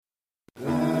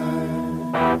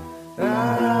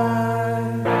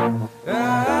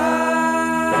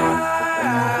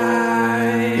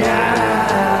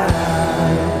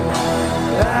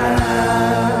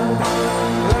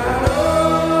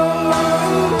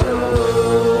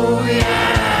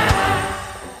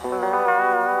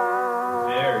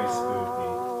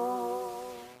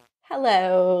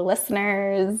Hello,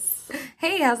 listeners.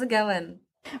 Hey, how's it going?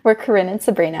 We're Corinne and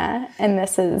Sabrina, and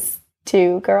this is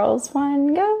Two Girls,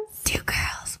 One Ghost. Two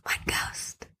girls, one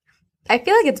ghost. I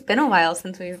feel like it's been a while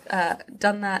since we've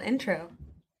done that intro.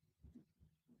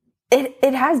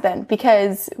 It has been,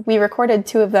 because we recorded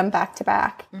two of them back to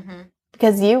back.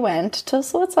 Because you went to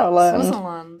Switzerland.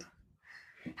 Switzerland.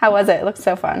 How was it? It looked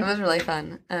so It fun. was really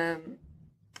fun.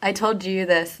 I told you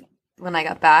this when I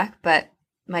got back, but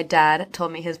my dad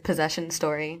told me his possession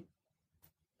story.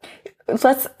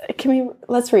 Let's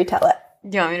retell it.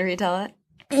 Do you want me to retell it?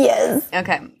 Yes.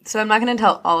 Okay, so I'm not going to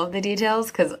tell all of the details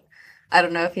because I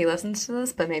don't know if he listens to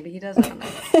this, but maybe he does. I don't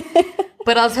know.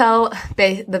 But I'll tell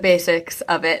the basics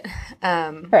of it.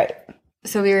 Right.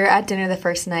 So we were at dinner the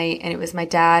first night, and it was my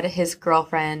dad, his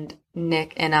girlfriend,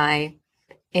 Nick, and I.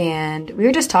 And we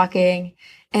were just talking,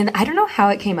 and I don't know how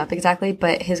it came up exactly,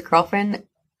 but his girlfriend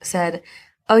said,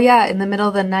 "Oh yeah, in the middle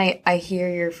of the night, I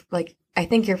hear I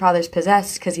think your father's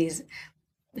possessed because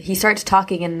he starts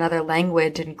talking in another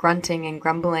language and grunting and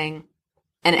grumbling,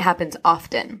 and it happens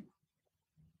often."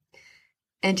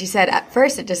 And she said at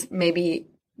first it just maybe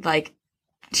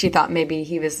she thought maybe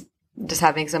he was just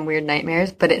having some weird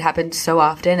nightmares, but it happened so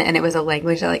often, and it was a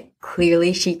language that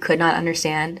clearly she could not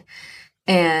understand,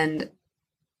 and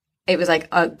it was like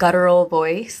a guttural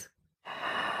voice.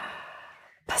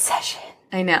 Possession.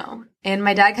 I know. And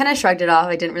my dad kind of shrugged it off.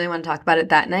 I didn't really want to talk about it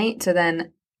that night. So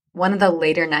then one of the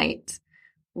later nights,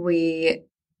 we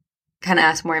kind of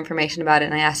asked more information about it,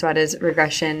 and I asked about his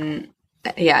regression.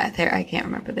 Yeah, I can't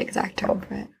remember the exact term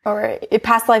for it. All right.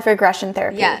 Past life regression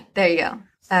therapy. Yeah, there you go.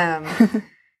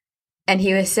 And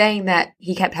he was saying that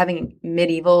he kept having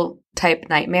medieval type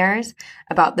nightmares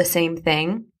about the same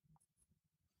thing,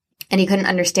 and he couldn't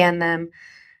understand them.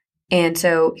 And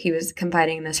so he was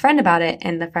confiding in this friend about it,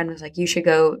 and the friend was like, "You should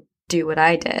go do what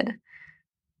I did."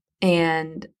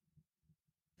 And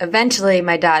eventually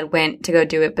my dad went to go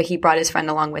do it, but he brought his friend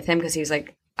along with him because he was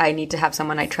like, "I need to have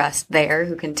someone I trust there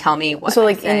who can tell me what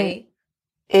I say."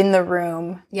 In the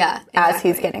room. Yeah, exactly. As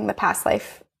he's getting the past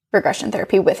life regression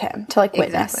therapy with him to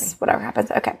witness whatever happens.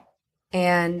 Okay.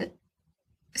 And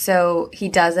so he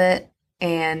does it,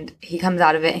 and he comes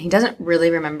out of it, and he doesn't really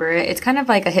remember it. It's kind of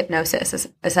like a hypnosis,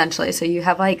 essentially. So you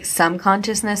have some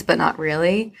consciousness, but not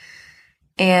really.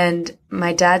 And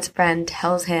my dad's friend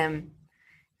tells him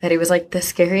that it was the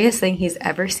scariest thing he's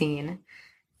ever seen.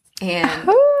 And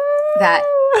that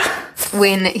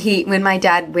when my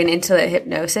dad went into the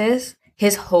hypnosis,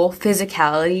 his whole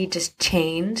physicality just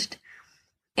changed,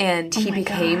 and he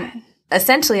became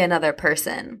essentially another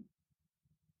person,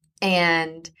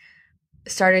 and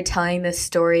started telling this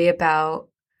story about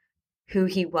who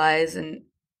he was, and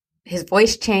his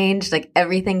voice changed,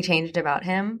 everything changed about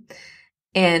him.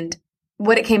 And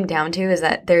what it came down to is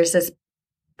that there's this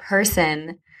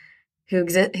person who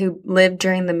lived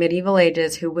during the medieval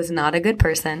ages who was not a good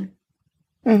person,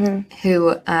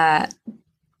 who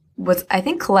was, I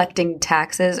think, collecting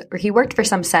taxes, or he worked for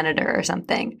some senator or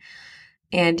something.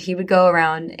 And he would go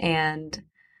around and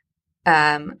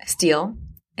steal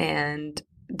and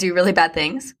do really bad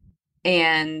things.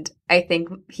 And I think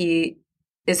he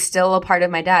is still a part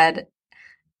of my dad.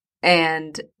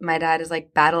 And my dad is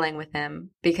battling with him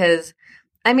because,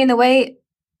 I mean, the way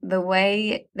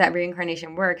that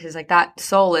reincarnation works is that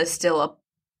soul is still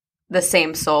the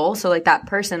same soul. So that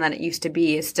person that it used to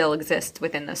be still exists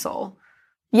within the soul.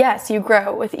 Yes, you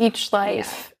grow with each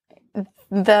life. Yeah.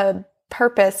 The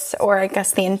purpose, or I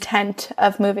guess the intent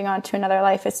of moving on to another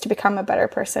life, is to become a better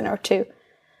person, or to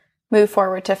move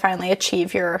forward to finally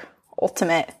achieve your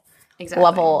ultimate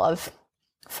level of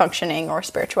functioning or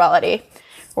spirituality,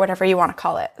 or whatever you want to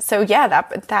call it. So yeah,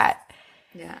 that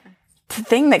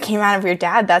thing that came out of your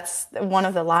dad, that's one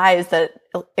of the lives that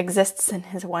exists in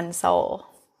his one soul.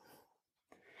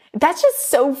 That's just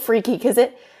so freaky, because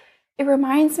it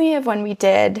reminds me of when we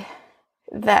did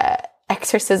the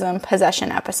exorcism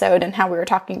possession episode, and how we were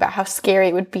talking about how scary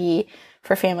it would be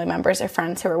for family members or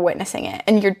friends who were witnessing it.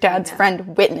 And your dad's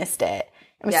friend witnessed it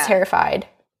and was terrified.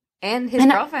 And his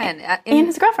girlfriend. And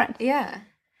his girlfriend. Yeah.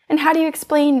 And how do you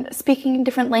explain speaking in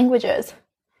different languages?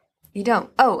 You don't.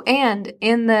 Oh, and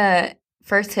in the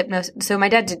first hypnosis, so my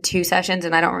dad did 2 sessions,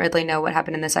 and I don't really know what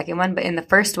happened in the second one, but in the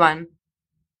first one,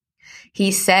 he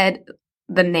said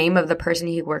the name of the person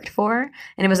he worked for,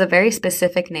 and it was a very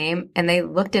specific name, and they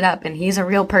looked it up, and he's a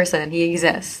real person. He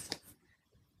exists.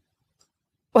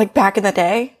 Back in the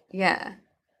day? Yeah.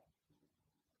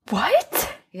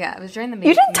 What? Yeah, it was during the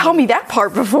You didn't tell me that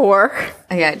part before.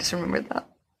 Oh, yeah, I just remembered that.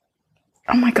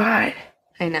 Oh my God.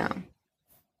 I know.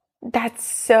 That's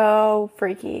so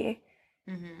freaky.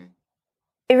 Mm-hmm.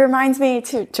 it reminds me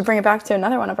to bring it back to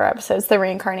another one of our episodes, the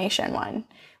reincarnation one,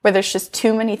 where there's just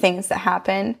too many things that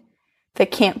happen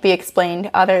that can't be explained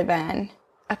other than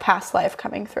a past life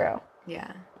coming through.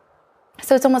 Yeah.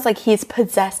 So it's almost like he's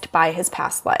possessed by his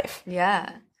past life.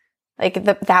 Yeah. Like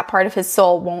that part of his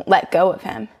soul won't let go of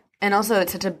him. And also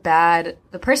it's such a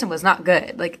the person was not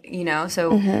good. Like, you know,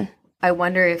 so I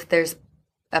wonder if there's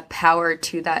a power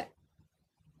to that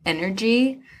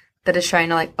energy that is trying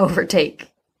to like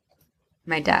overtake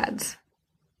my dad's.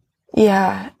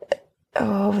 Yeah.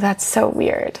 Oh, that's so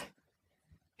weird.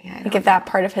 Yeah, like if that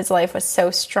part of his life was so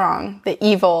strong, the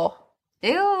evil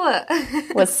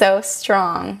was so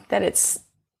strong that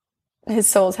his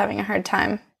soul's having a hard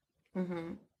time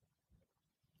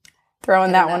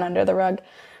throwing that one under the rug.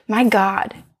 My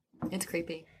God. It's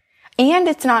creepy. And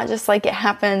it's not just like it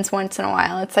happens once in a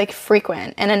while. It's like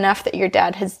frequent and enough that your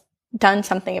dad has done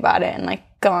something about it and like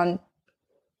gone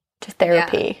to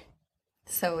therapy. Yeah.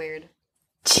 So weird.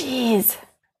 Jeez.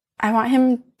 I want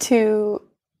him to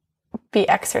be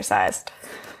exorcised.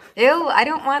 Ew, I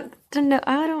don't want to know.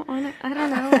 I don't want to. I don't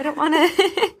know. I don't want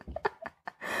to.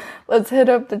 Let's hit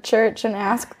up the church and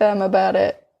ask them about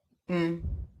it.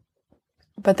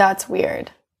 But that's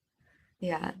weird.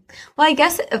 Yeah. Well, I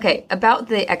guess, okay, about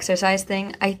the exercise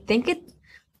thing, I think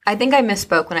I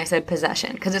misspoke when I said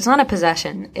possession, because it's not a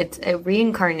possession. It's a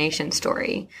reincarnation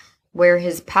story where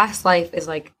his past life is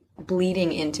like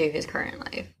bleeding into his current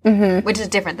life, which is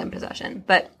different than possession.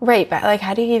 But right, but like,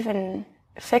 how do you even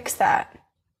fix that?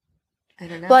 I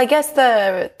don't know. Well, I guess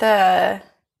the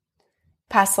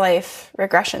past life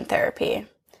regression therapy.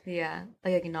 Yeah,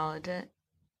 like acknowledge it.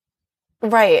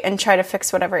 Right, and try to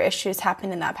fix whatever issues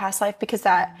happened in that past life, because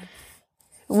that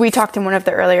we talked in one of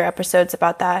the earlier episodes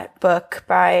about that book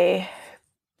by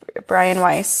Brian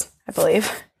Weiss, I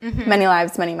believe, Many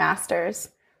Lives, Many Masters.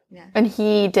 Yeah. And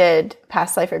he did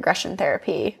past life regression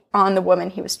therapy on the woman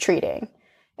he was treating,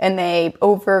 and they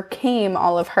overcame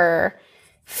all of her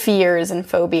fears and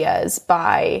phobias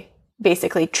by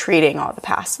basically treating all the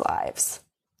past lives.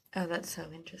 Oh, that's so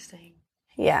interesting.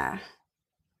 Yeah.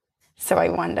 So I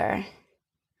wonder.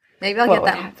 Maybe I'll get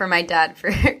that for my dad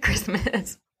for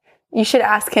Christmas. You should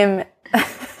ask him.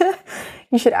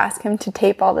 You should ask him to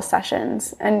tape all the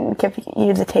sessions and give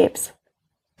you the tapes.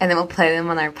 And then we'll play them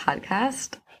on our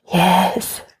podcast.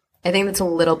 Yes. I think that's a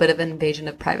little bit of an invasion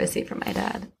of privacy for my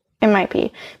dad. It might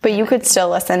be. But you could still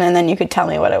listen, and then you could tell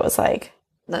me what it was like.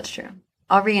 That's true.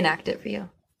 I'll reenact it for you.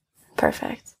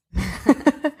 Perfect.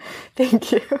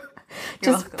 Thank you. You're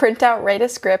Just welcome. write a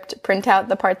script, print out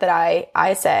the part that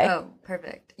I say. Oh,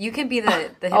 perfect. You can be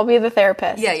the I'll be the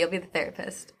therapist. Yeah, you'll be the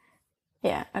therapist.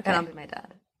 Yeah, okay. And I'll be my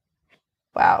dad.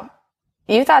 Wow.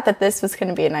 You thought that this was going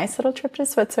to be a nice little trip to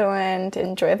Switzerland,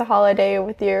 enjoy the holiday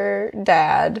with your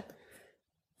dad,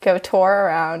 go tour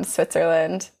around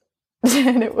Switzerland,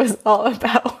 and it was all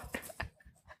about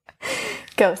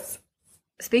ghosts.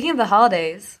 Speaking of the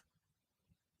holidays,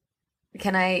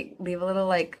 can I leave a little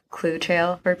like clue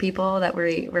trail for people that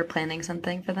we're planning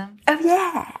something for them? Oh,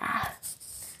 yeah.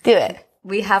 Do it.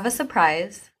 We have a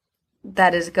surprise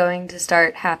that is going to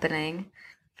start happening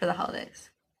for the holidays.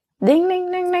 Ding,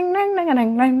 ding, ding, ding, ding, ding,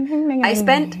 ding, ding, ding, ding. I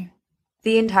spent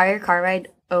the entire car ride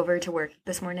over to work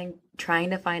this morning trying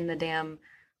to find the damn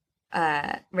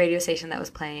radio station that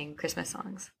was playing Christmas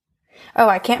songs. Oh,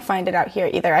 I can't find it out here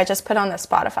either. I just put on the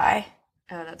Spotify.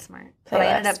 Oh, that's smart. Playlist. But I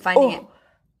ended up finding it.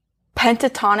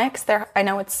 Pentatonics. I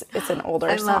know it's an older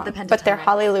I song, love the but their Pentatonics.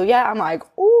 Hallelujah. I'm like,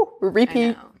 ooh, repeat.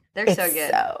 I know. They're so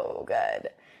good. So good.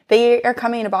 They are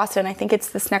coming to Boston. I think it's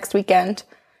this next weekend.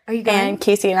 Are you going? And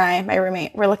Casey and I, my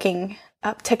roommate, we're looking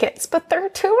up tickets, but they're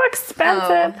too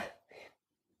expensive. Oh.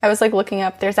 I was like looking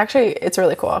up. There's actually, it's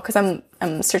really cool because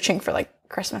I'm searching for like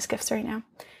Christmas gifts right now,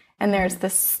 and there's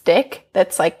this stick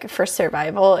that's like for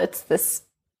survival. It's this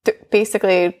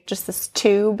basically just this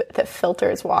tube that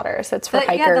filters water, so it's for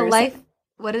hikers. Yeah, the life.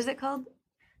 What is it called?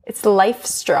 It's Life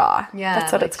Straw. Yeah,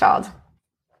 that's what Life it's Straw. called.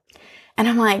 And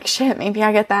I'm like, shit, maybe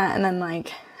I get that, and then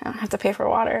like I don't have to pay for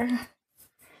water.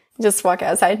 Just walk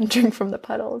outside and drink from the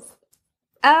puddles.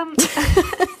 I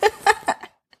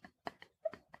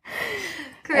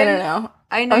I don't know.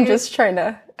 I know I'm just trying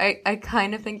to. I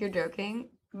kind of think you're joking,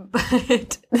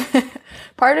 but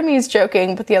Part of me is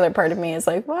joking, but the other part of me is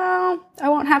like, well, I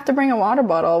won't have to bring a water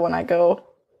bottle when I go.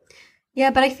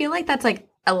 yeah, but I feel like that's like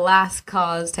a last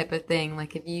cause type of thing.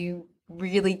 Like if you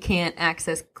really can't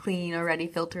access clean, already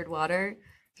filtered water,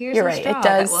 here's You're a right. straw It that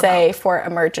does will say help. for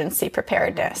emergency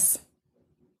preparedness.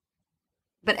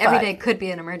 But every but- day could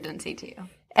be an emergency to you.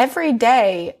 Every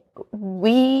day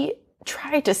we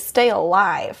try to stay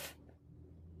alive.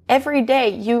 Every day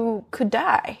you could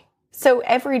die. So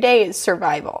every day is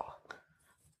survival.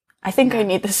 I think I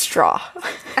need the straw.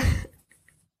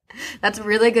 That's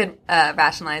really good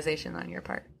rationalization on your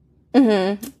part.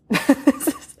 Mm-hmm.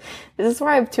 This is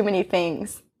where I have too many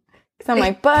things. Because I'm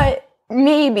like, but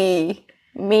maybe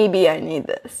I need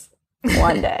this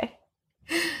one day.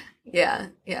 Yeah.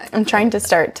 I'm trying to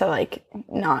start to, like,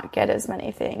 not get as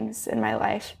many things in my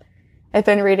life. I've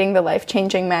been reading The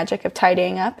Life-Changing Magic of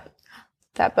Tidying Up,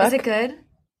 that book. Is it good?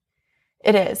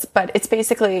 It is, but it's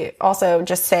basically also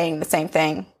just saying the same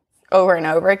thing over and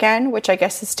over again, which I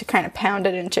guess is to kind of pound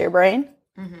it into your brain.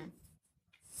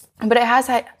 Mm-hmm. But it has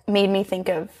made me think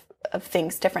of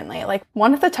things differently. Like,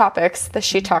 one of the topics that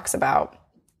she talks about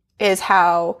is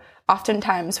how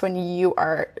oftentimes when you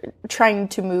are trying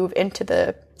to move into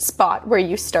the spot where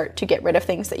you start to get rid of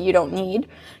things that you don't need,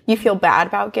 you feel bad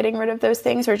about getting rid of those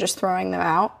things or just throwing them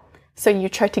out. So you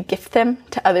try to gift them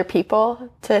to other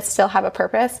people to still have a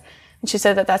purpose. And she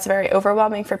said that that's very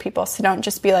overwhelming for people. So don't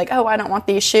just be like, oh, I don't want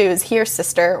these shoes. Here,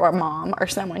 sister or mom or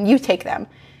someone. You take them.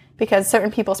 Because certain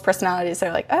people's personalities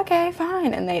are like, okay,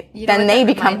 fine. And they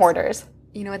become hoarders.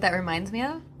 You know what that reminds me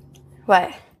of?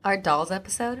 What? Our dolls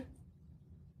episode.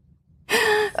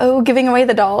 Oh, giving away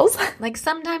the dolls? Like,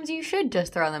 sometimes you should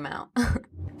just throw them out.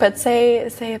 But say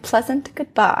a pleasant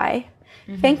goodbye.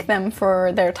 Mm-hmm. Thank them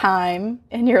for their time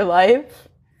in your life.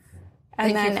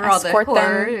 And Thank then you for all the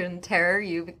horror them and terror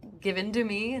you've given to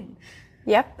me.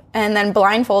 Yep. And then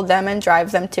blindfold them and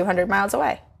drive them 200 miles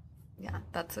away. Yeah,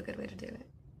 that's a good way to do it.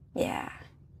 Yeah.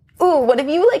 Ooh, what if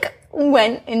you, like,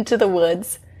 went into the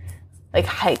woods, like,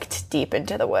 hiked deep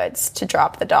into the woods to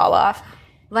drop the doll off?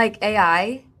 Like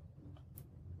AI?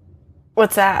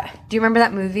 What's that? Do you remember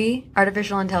that movie,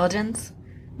 Artificial Intelligence?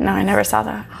 No, I never saw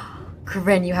that.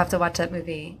 Corinne, you have to watch that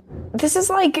movie. This is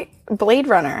like Blade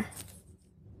Runner.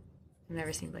 I've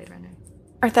never seen Blade Runner.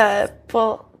 Or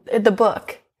the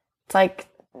book. It's like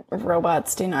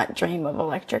robots do not dream of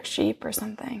electric sheep or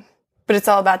something. But it's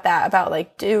all about that, about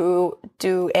like, do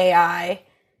AI,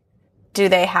 do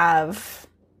they have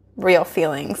real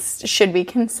feelings? Should we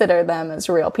consider them as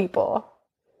real people?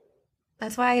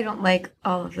 That's why I don't like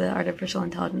all of the artificial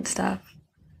intelligence stuff.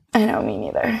 I know, me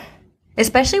neither.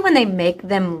 Especially when they make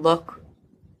them look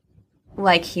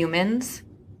like humans.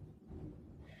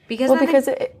 Because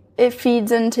it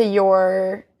feeds into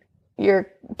your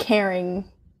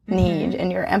caring need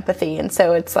and your empathy. And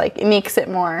so it's like, it makes it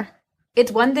more...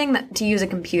 It's one thing to use a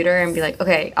computer and be like,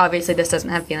 okay, obviously this doesn't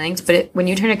have feelings. But when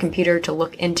you turn a computer to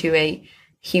look into a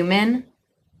human,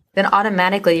 then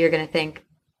automatically you're going to think,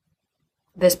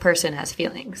 this person has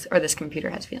feelings, or this computer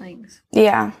has feelings.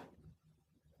 Yeah.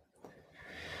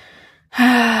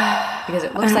 Because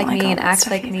it looks like me and acts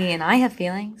like me, and I have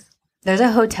feelings. There's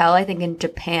a hotel, I think, in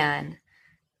Japan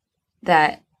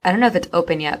that, I don't know if it's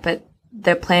open yet, but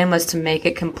their plan was to make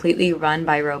it completely run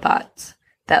by robots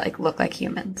that, like, look like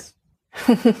humans.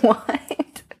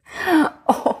 What?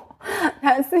 Oh,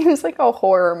 that seems like a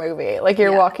horror movie. Like,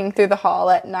 you're walking through the hall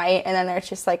at night, and then there's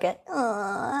just like a,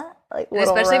 like,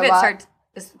 little robot.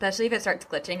 Especially if it starts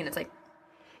glitching and it's like...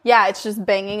 Yeah, it's just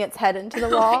banging its head into the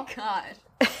wall. Oh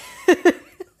my god.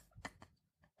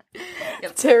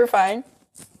 Yep. Terrifying.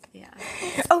 Yeah.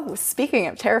 Oh, speaking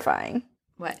of terrifying.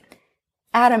 What?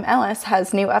 Adam Ellis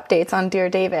has new updates on Dear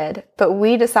David, but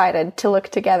we decided to look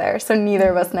together, so neither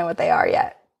of us know what they are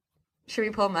yet. Should we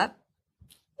pull them up?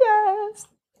 Yes.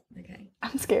 Okay.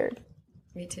 I'm scared.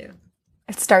 Me too.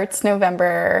 It starts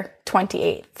November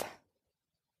 28th.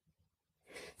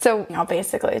 So I'll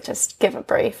basically just give a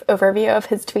brief overview of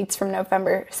his tweets from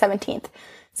November 17th.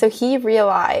 So he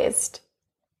realized,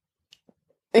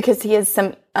 because he has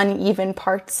some uneven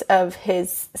parts of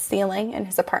his ceiling in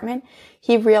his apartment,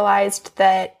 he realized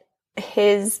that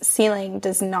his ceiling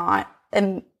does not,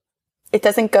 it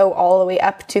doesn't go all the way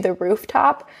up to the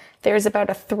rooftop. There's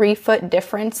about a 3-foot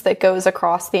difference that goes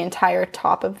across the entire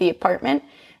top of the apartment.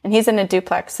 And he's in a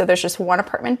duplex, so there's just one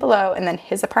apartment below and then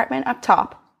his apartment up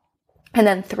top. And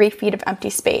then 3 feet of empty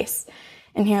space.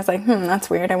 And he was like, that's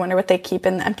weird. I wonder what they keep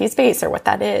in the empty space or what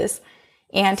that is.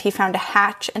 And he found a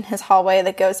hatch in his hallway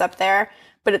that goes up there,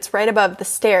 but it's right above the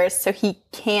stairs, so he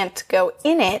can't go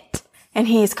in it. And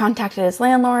he's contacted his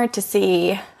landlord to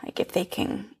see, like, if they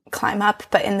can climb up.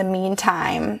 But in the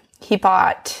meantime, he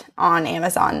bought on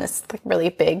Amazon this, like, really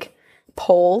big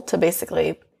pole to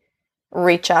basically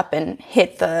reach up and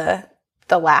hit the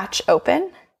latch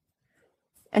open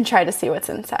and try to see what's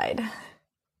inside.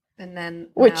 And then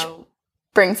Which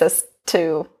brings us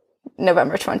to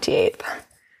November 28th.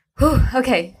 Whew,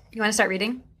 okay. You want to start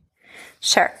reading?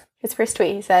 Sure. His first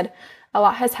tweet, he said, "A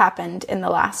lot has happened in the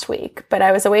last week, but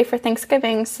I was away for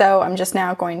Thanksgiving, so I'm just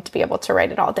now going to be able to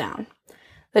write it all down.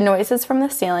 The noises from the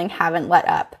ceiling haven't let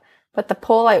up. But the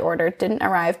pole I ordered didn't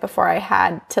arrive before I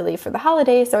had to leave for the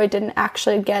holiday, so I didn't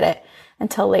actually get it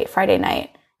until late Friday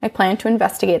night. I planned to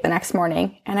investigate the next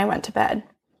morning, and I went to bed.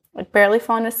 I'd barely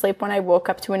fallen asleep when I woke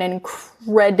up to an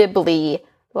incredibly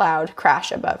loud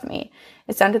crash above me.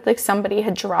 It sounded like somebody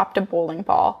had dropped a bowling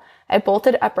ball. I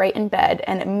bolted upright in bed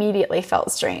and immediately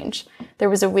felt strange. There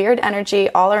was a weird energy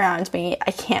all around me.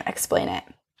 I can't explain it.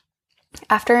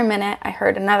 After a minute, I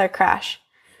heard another crash.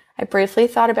 I briefly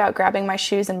thought about grabbing my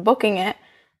shoes and booking it.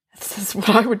 This is what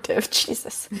I would do.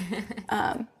 Jesus.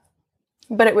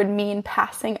 But it would mean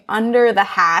passing under the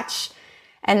hatch,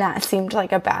 and that seemed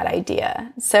like a bad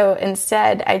idea. So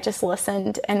instead, I just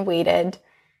listened and waited,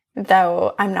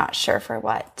 though I'm not sure for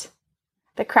what.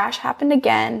 The crash happened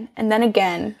again, and then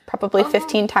again, probably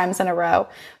 15 times in a row,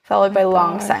 followed by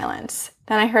long silence.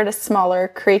 Then I heard a smaller,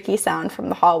 creaky sound from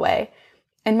the hallway.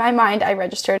 In my mind, I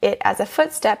registered it as a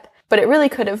footstep, but it really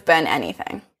could have been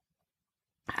anything.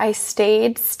 I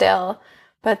stayed still,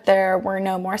 but there were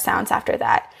no more sounds after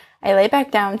that. I lay back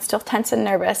down, still tense and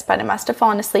nervous, but I must have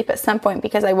fallen asleep at some point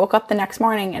because I woke up the next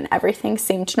morning and everything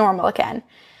seemed normal again.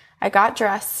 I got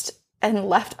dressed and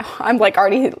left. I'm like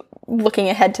already looking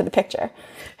ahead to the picture.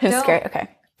 It's scary. Okay.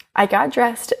 I got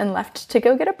dressed and left to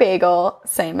go get a bagel,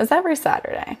 same as every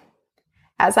Saturday.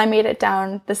 As I made it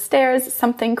down the stairs,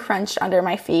 something crunched under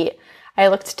my feet. I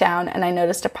looked down and I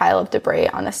noticed a pile of debris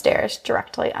on the stairs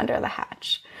directly under the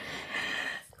hatch.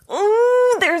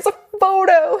 There's a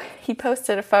photo. He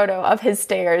posted a photo of his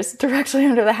stairs directly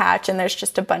under the hatch, and there's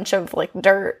just a bunch of like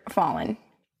dirt falling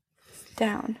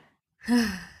down.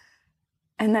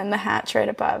 And then the hatch right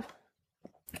above.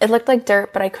 It looked like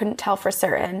dirt, but I couldn't tell for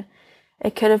certain.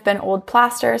 It could have been old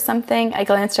plaster or something. I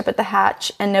glanced up at the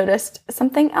hatch and noticed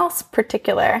something else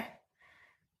particular.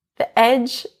 The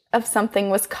edge of something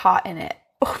was caught in it.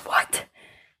 Oh, what?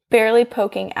 Barely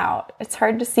poking out. It's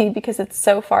hard to see because it's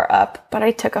so far up, but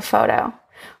I took a photo.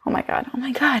 Oh my God. Oh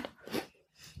my God.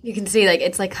 You can see like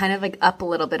it's like kind of like up a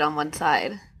little bit on one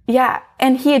side. Yeah.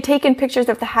 And he had taken pictures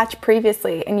of the hatch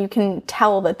previously, and you can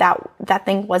tell that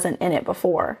thing wasn't in it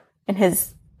before in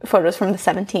his photos from the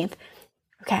 17th.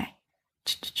 Okay.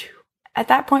 At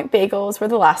that point, bagels were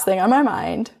the last thing on my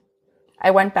mind.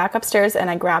 I went back upstairs and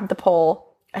I grabbed the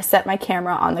pole. I set my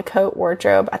camera on the coat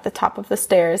wardrobe at the top of the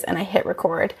stairs and I hit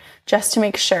record just to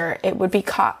make sure it would be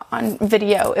caught on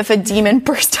video if a demon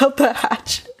burst out the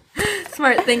hatch.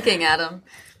 Smart thinking, Adam.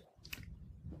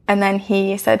 And then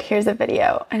he said, here's a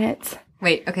video. And it's...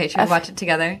 Wait, okay, should we watch it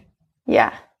together?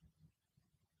 Yeah.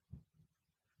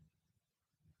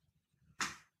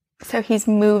 So he's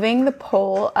moving the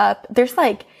pole up. There's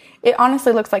like... It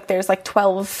honestly looks like there's like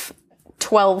 12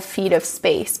 feet of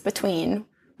space between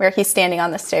where he's standing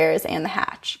on the stairs and the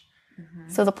hatch. Mm-hmm.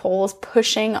 So the pole is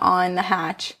pushing on the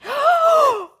hatch.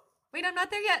 Wait, I'm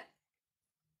not there yet.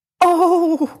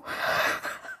 Oh!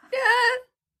 Yeah,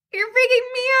 you're freaking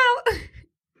me out.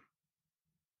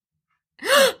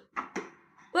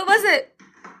 What was it?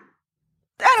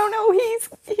 I don't know.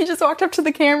 He just walked up to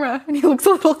the camera and he looks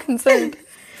a little concerned.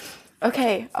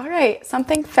 Okay, all right.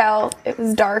 Something fell. It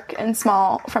was dark and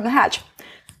small from the hatch.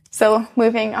 So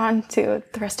moving on to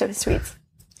the rest of his tweets.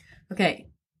 Okay.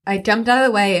 I jumped out of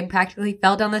the way and practically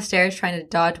fell down the stairs trying to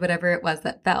dodge whatever it was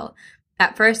that fell.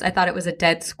 At first, I thought it was a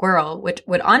dead squirrel, which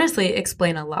would honestly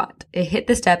explain a lot. It hit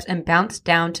the steps and bounced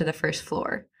down to the first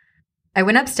floor. I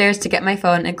went upstairs to get my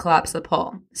phone and collapse the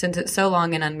pole, since it's so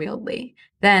long and unwieldy.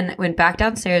 Then went back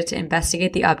downstairs to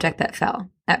investigate the object that fell.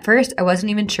 At first, I wasn't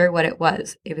even sure what it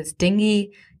was. It was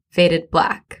dingy, faded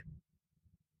black.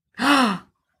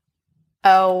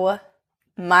 Oh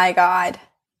my God.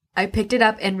 I picked it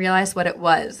up and realized what it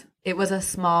was. It was a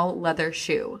small leather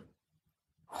shoe.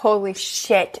 Holy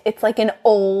shit. It's like an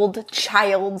old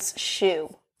child's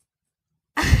shoe.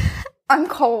 I'm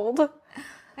cold.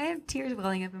 I have tears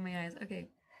welling up in my eyes. Okay.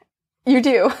 You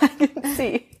do. I can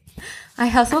see. I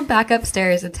hustled back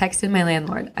upstairs and texted my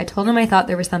landlord. I told him I thought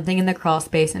there was something in the crawl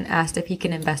space and asked if he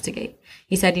could investigate.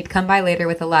 He said he'd come by later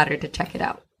with a ladder to check it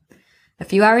out. A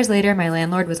few hours later, my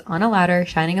landlord was on a ladder,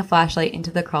 shining a flashlight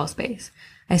into the crawl space.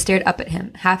 I stared up at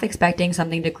him, half expecting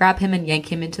something to grab him and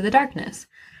yank him into the darkness.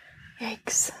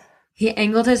 Yikes. He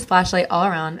angled his flashlight all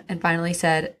around and finally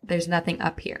said, "There's nothing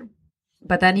up here."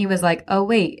 But then he was like, "Oh,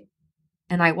 wait."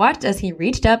 And I watched as he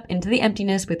reached up into the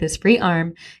emptiness with his free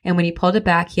arm, and when he pulled it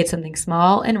back, he had something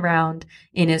small and round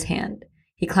in his hand.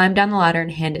 He climbed down the ladder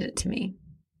and handed it to me.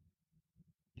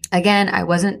 Again, I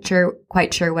wasn't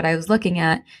quite sure what I was looking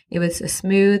at. It was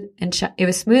smooth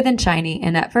and shiny,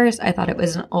 and at first I thought it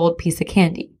was an old piece of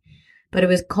candy. But it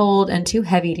was cold and too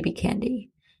heavy to be candy.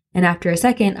 And after a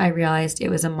second, I realized it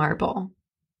was a marble.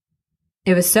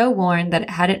 It was so worn that it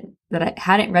hadn't that I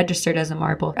hadn't registered as a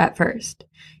marble at first.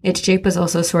 Its shape was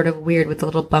also sort of weird with a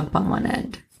little bump on one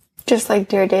end. Just like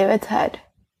Dear David's head.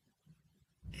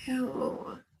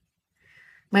 Ew.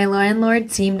 My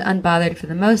landlord seemed unbothered for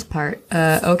the most part.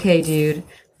 Okay, dude.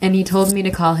 And he told me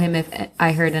to call him if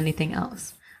I heard anything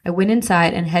else. I went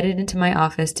inside and headed into my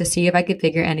office to see if I could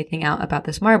figure anything out about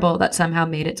this marble that somehow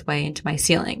made its way into my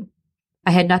ceiling.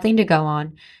 I had nothing to go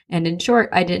on, and in short,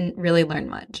 I didn't really learn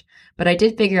much. But I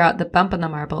did figure out the bump on the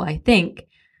marble, I think.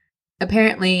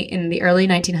 Apparently, in the early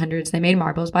 1900s, they made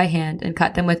marbles by hand and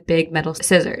cut them with big metal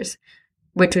scissors,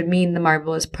 which would mean the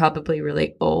marble is probably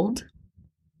really old.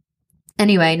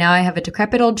 Anyway, now I have a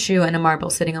decrepit old shoe and a marble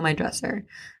sitting on my dresser.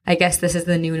 I guess this is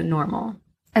the new normal.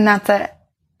 And that's it.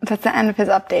 That's the end of his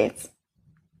updates.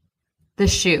 The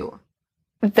shoe.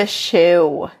 The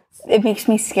shoe. It makes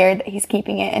me scared that he's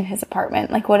keeping it in his apartment.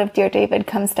 Like, what if Dear David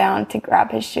comes down to grab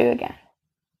his shoe again?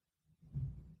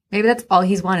 Maybe that's all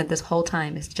he's wanted this whole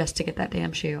time, is just to get that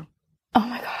damn shoe. Oh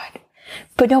my God.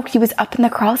 But no, he was up in the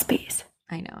crawl space.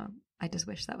 I know. I just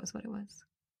wish that was what it was.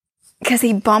 Because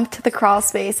he bumped the crawl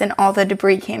space and all the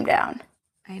debris came down.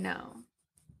 I know.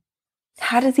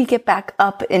 How does he get back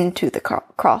up into the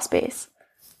crawl space?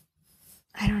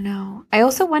 I don't know. I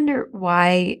also wonder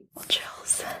why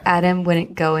Chills. Adam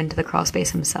wouldn't go into the crawl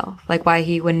space himself. Like, why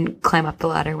he wouldn't climb up the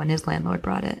ladder when his landlord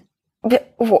brought it.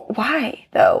 Why,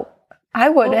 though? I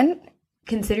wouldn't. Well,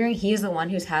 considering he's the one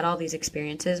who's had all these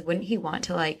experiences, wouldn't he want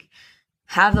to, like,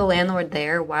 have the landlord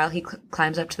there while he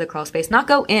climbs up to the crawl space? Not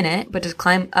go in it, but just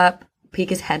climb up, peek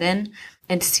his head in,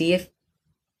 and see if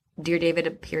Dear David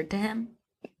appeared to him?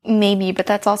 Maybe, but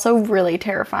that's also really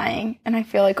terrifying. And I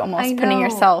feel like almost putting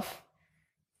yourself...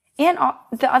 And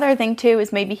the other thing, too,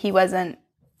 is maybe he wasn't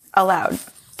allowed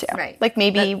to. Right. Like,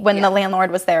 maybe when the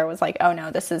landlord was there, it was like, oh, no,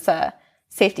 this is a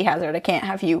safety hazard. I can't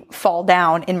have you fall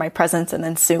down in my presence and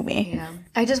then sue me. Yeah.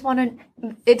 I just want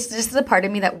to... It's just the part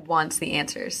of me that wants the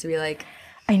answers. To be like...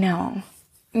 I know.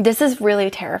 This is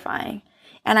really terrifying.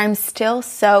 And I'm still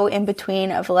so in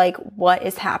between of, like, what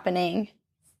is happening.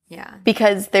 Yeah.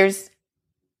 Because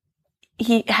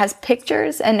he has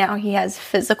pictures and now he has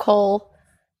physical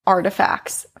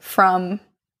artifacts from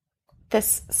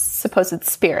this supposed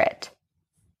spirit.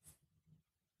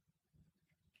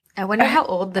 I wonder how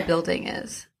old the building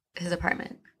is, his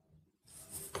apartment.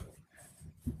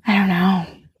 I don't know.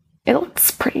 It looks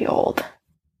pretty old.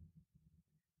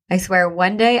 I swear,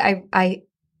 one day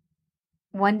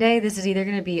this is either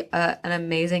going to be an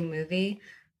amazing movie,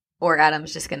 or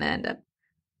Adam's just going to end up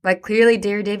like, clearly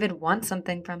Dear David wants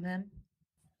something from him.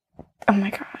 Oh my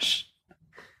gosh.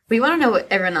 We want to know what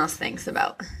everyone else thinks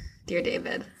about Dear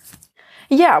David.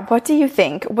 Yeah, what do you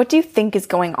think? What do you think is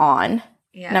going on?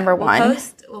 Yeah, Number one.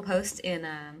 We'll post in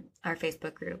our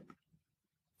Facebook group.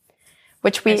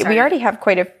 Which we already have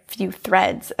quite a few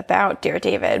threads about Dear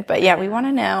David. But yeah, we want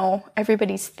to know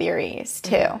everybody's theories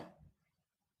too.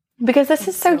 Mm-hmm. Because this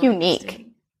is so unique.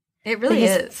 It really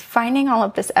is. Finding all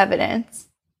of this evidence.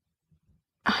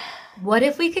 What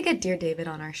if we could get Dear David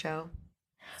on our show?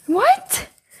 What?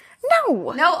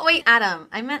 No. No, wait, Adam.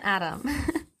 I meant Adam.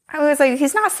 I was like,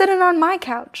 he's not sitting on my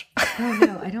couch. Oh,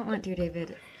 no, I don't want Dear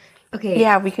David. Okay.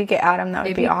 Yeah, we could get Adam. That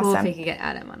would be awesome. Cool if we could get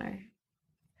Adam on our...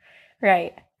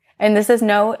 Right. And this is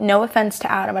no offense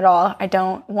to Adam at all. I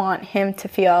don't want him to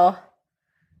feel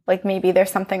like maybe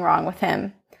there's something wrong with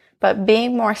him. But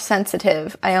being more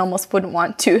sensitive, I almost wouldn't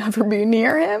want to ever be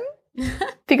near him.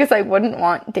 Because I wouldn't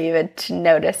want David to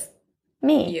notice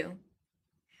me. You.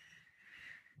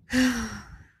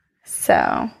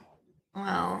 So.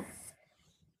 Well.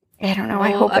 I don't know.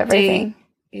 I hope everything.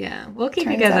 Yeah. We'll keep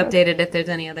you guys updated if there's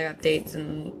any other updates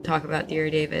and talk about Dear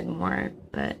David more.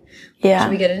 But yeah.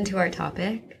 Should we get into our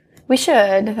topic? We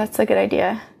should. That's a good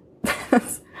idea.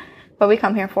 What we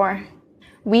come here for.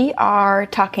 We are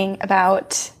talking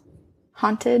about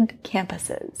haunted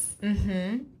campuses.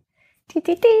 Mm-hmm.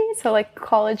 So like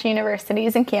college,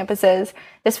 universities, and campuses.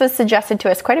 This was suggested to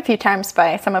us quite a few times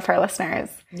by some of our listeners.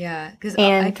 Yeah, because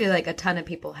I feel like a ton of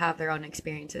people have their own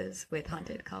experiences with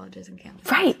haunted colleges and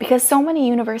campuses. Right, because so many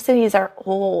universities are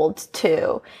old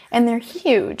too, and they're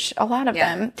huge. A lot of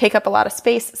them take up a lot of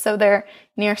space, so they're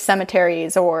near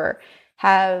cemeteries or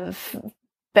have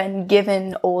been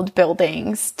given old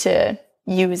buildings to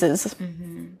use as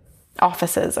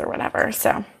offices or whatever,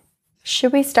 so...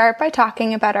 Should we start by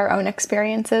talking about our own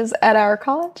experiences at our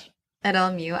college? At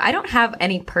LMU? I don't have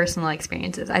any personal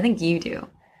experiences. I think you do.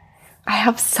 I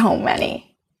have so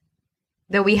many.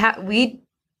 Though Corinne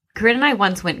and I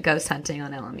once went ghost hunting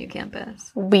on LMU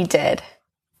campus. We did.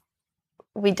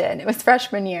 It was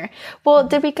freshman year. Well,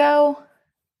 did we go...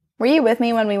 Were you with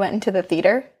me when we went into the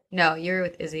theater? No, you were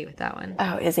with Izzy with that one.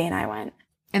 Oh, Izzy and I went.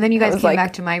 And then you guys was came like-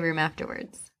 back to my room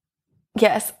afterwards.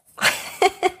 Yes.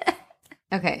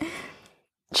 Okay.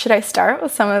 Should I start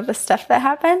with some of the stuff that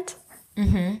happened?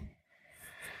 Mm-hmm.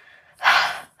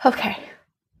 Okay.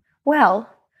 Well,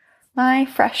 my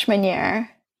freshman year,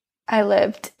 I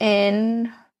lived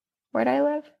in, where did I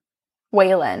live?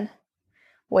 Wayland.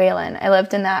 I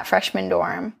lived in that freshman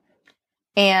dorm.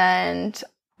 And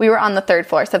we were on the 3rd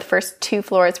floor. So the first 2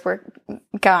 floors were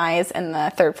guys and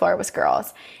the 3rd floor was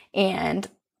girls. And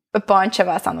a bunch of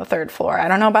us on the 3rd floor, I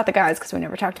don't know about the guys because we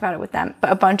never talked about it with them,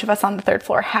 but a bunch of us on the 3rd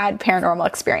floor had paranormal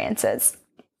experiences.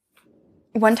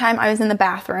 One time I was in the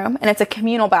bathroom, and it's a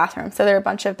communal bathroom. So there are a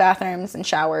bunch of bathrooms and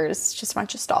showers, just a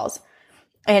bunch of stalls.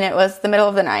 And it was the middle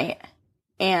of the night,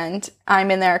 and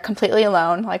I'm in there completely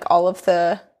alone. Like all of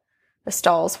the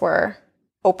stalls were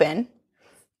open.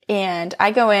 And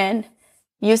I go in,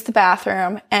 use the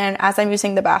bathroom, and as I'm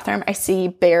using the bathroom, I see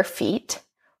bare feet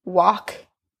walk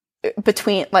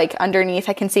between, like underneath,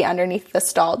 I can see underneath the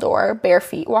stall door, bare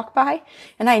feet walk by.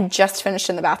 And I had just finished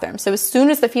in the bathroom. So as soon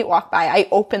as the feet walk by, I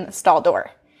open the stall door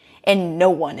and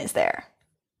no one is there.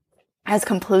 I was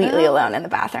completely alone in the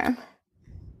bathroom.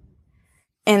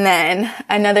 And then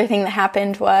another thing that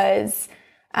happened was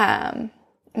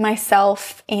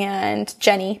myself and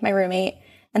Jenny, my roommate,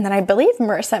 and then I believe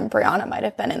Marissa and Brianna might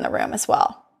have been in the room as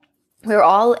well. We were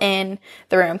all in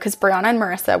the room because Brianna and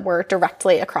Marissa were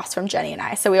directly across from Jenny and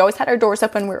I. So we always had our doors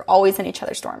open. We were always in each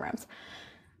other's dorm rooms.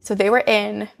 So they were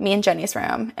in me and Jenny's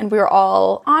room, and we were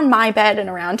all on my bed and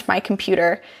around my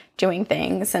computer doing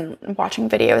things and watching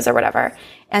videos or whatever.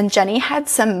 And Jenny had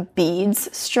some beads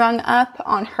strung up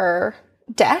on her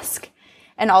desk.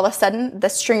 And all of a sudden, the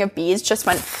string of beads just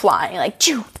went flying, like,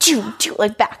 choo, choo, choo,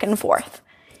 like back and forth.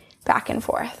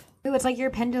 Ooh, it's like your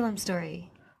pendulum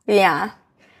story. Yeah.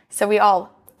 So we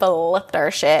all flipped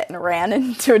our shit and ran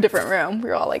into a different room. We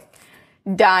were all like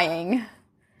dying.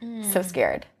 So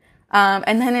scared.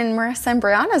 And then in Marissa and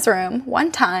Brianna's room,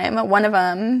 one time, one of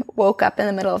them woke up in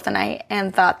the middle of the night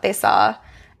and thought they saw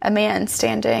a man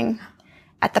standing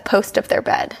at the post of their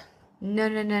bed.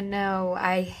 No.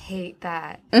 I hate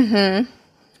that. Mm-hmm.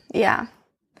 Yeah.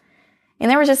 And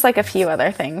there were just like a few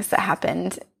other things that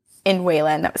happened in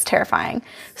Wayland that was terrifying.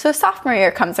 So sophomore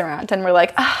year comes around and we're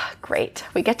like, great.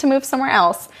 We get to move somewhere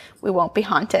else. We won't be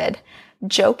haunted.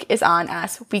 Joke is on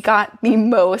us. We got the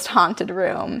most haunted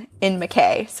room in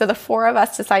McKay. So the 4 of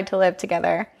us decide to live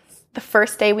together. The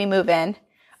first day we move in,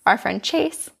 our friend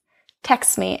Chase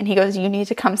texts me and he goes, you need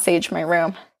to come sage my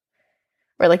room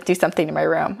or like do something to my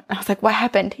room. And I was like, what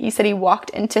happened? He said he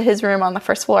walked into his room on the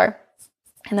 1st floor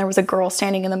and there was a girl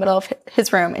standing in the middle of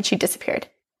his room and she disappeared.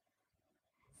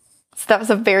 So that was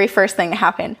the very first thing that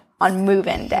happened on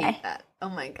move-in day. I hate that. Oh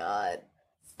my God.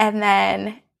 And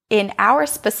then in our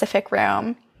specific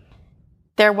room,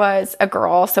 there was a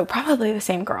girl, so probably the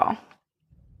same girl.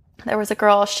 There was a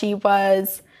girl, she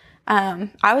was,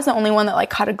 I was the only one that like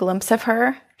caught a glimpse of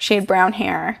her. She had brown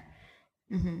hair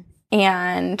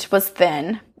and was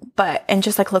thin, and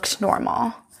just like looked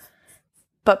normal.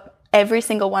 But every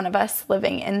single one of us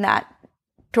living in that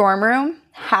dorm room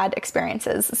had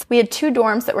experiences. We had 2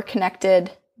 dorms that were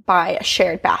connected by a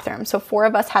shared bathroom. So 4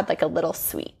 of us had like a little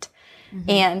suite.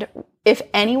 And if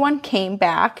anyone came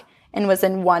back and was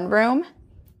in one room,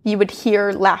 you would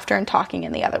hear laughter and talking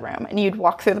in the other room. And you'd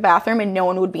walk through the bathroom and no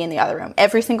one would be in the other room.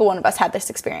 Every single one of us had this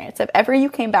experience. If ever you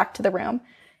came back to the room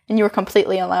and you were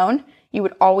completely alone, you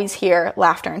would always hear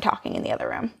laughter and talking in the other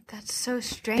room. That's so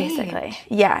strange. Basically.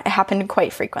 Yeah, it happened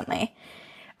quite frequently.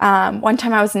 One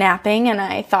time I was napping and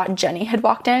I thought Jenny had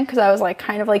walked in because I was like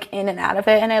kind of like in and out of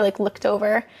it. And I like looked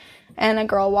over and a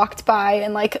girl walked by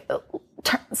and like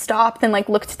stopped and like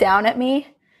looked down at me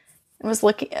and was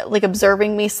looking, like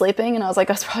observing me sleeping. And I was like,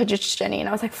 that's probably just Jenny. And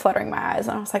I was like fluttering my eyes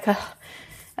and I was like, ugh.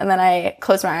 And then I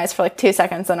closed my eyes for like 2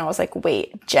 seconds and I was like,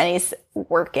 wait, Jenny's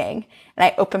working. And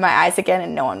I opened my eyes again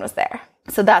and no one was there.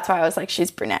 So that's why I was like,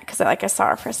 she's brunette because I saw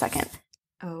her for a second.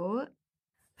 Oh.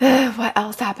 What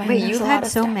else happened? Wait, There's you've a had lot of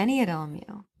so stuff. many at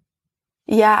LMU.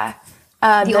 Yeah.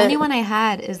 The only one I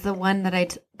had is the one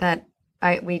that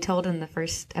we told in the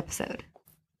first episode.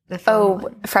 The phone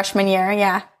one. Freshman year,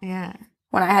 yeah. Yeah.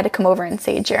 When I had to come over and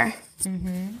sage her.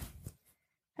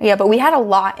 Yeah, but we had a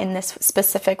lot in this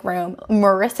specific room.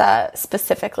 Marissa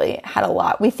specifically had a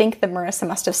lot. We think that Marissa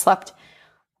must have slept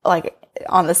like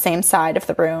on the same side of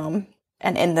the room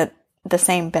and in the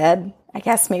same bed, I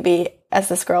guess, maybe as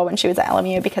this girl when she was at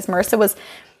LMU, because Marissa was,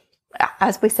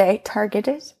 as we say,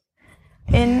 targeted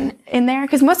in there.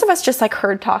 Because most of us just like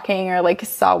heard talking or like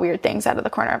saw weird things out of the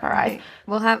corner of our eye.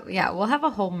 We'll have a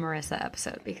whole Marissa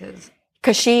episode because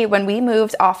when we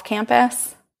moved off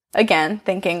campus, again,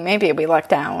 thinking maybe we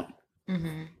lucked out,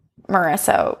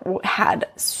 Marissa had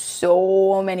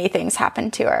so many things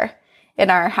happen to her in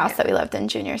our house that we lived in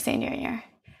junior, senior year.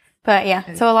 But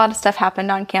yeah, so a lot of stuff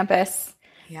happened on campus.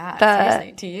 Yeah,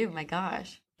 seriously, to you, my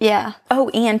gosh. Yeah. Oh,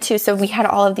 and too, so we had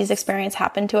all of these experiences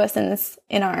happen to us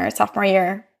in our sophomore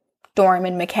year dorm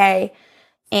in McKay.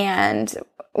 And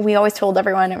we always told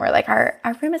everyone, and we're like, our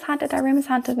room is haunted, our room is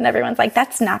haunted. And everyone's like,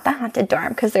 that's not the haunted dorm,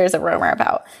 because there's a rumor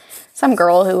about some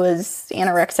girl who was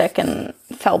anorexic and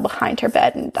fell behind her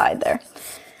bed and died there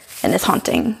and is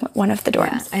haunting one of the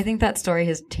dorms. Yeah, I think that story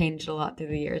has changed a lot through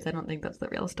the years. I don't think that's the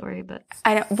real story, but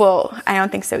I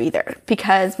don't think so either,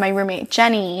 because my roommate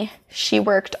Jenny, she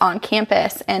worked on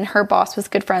campus and her boss was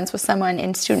good friends with someone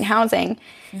in student housing.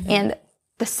 And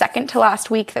the second to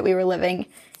last week that we were living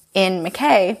in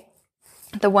McKay,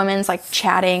 the woman's like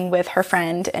chatting with her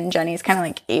friend and Jenny's kind of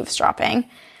like eavesdropping.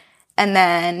 And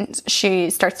then she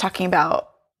starts talking about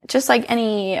just like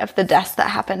any of the deaths that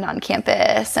happened on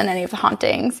campus and any of the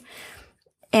hauntings.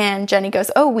 And Jenny goes,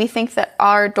 oh, we think that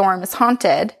our dorm is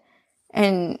haunted.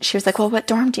 And she was like, well, what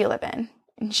dorm do you live in?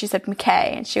 And she said,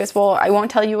 McKay. And she goes, well, I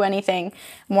won't tell you anything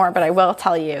more, but I will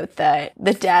tell you that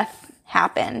the death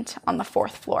happened on the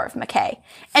 4th floor of McKay.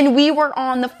 And we were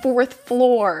on the 4th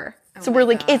floor. So we're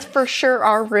like, it's for sure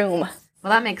our room.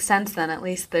 Well, that makes sense then. At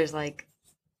least there's like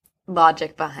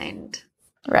logic behind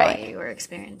why you were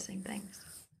experiencing things.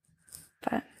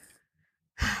 But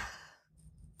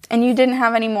and you didn't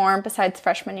have any more besides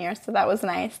freshman year, so that was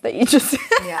nice that you just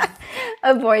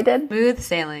avoided. Smooth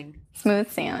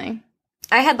sailing.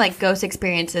 I had like ghost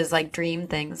experiences, like dream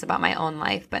things about my own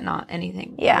life, but not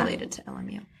anything related to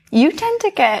LMU. You tend to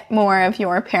get more of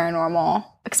your paranormal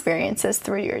experiences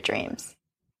through your dreams,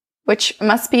 which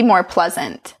must be more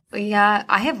pleasant. Yeah,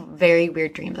 I have very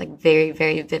weird dreams, like very,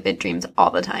 very vivid dreams all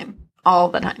the time. All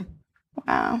the time.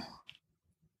 Wow.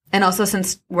 And also,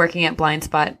 since working at Blind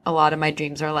Spot, a lot of my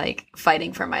dreams are like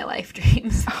fighting for my life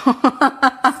dreams.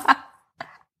 I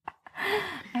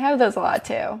have those a lot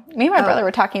too. Me and my brother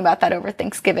were talking about that over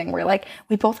Thanksgiving. We're like,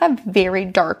 we both have very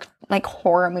dark, like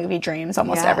horror movie dreams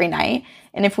almost every night.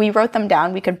 And if we wrote them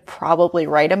down, we could probably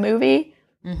write a movie.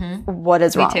 What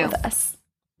is wrong with us?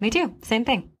 Me too. Same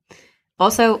thing.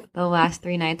 Also, the last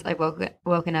 3 nights, I've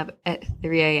woken up at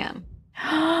 3 a.m.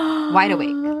 wide awake.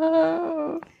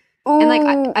 And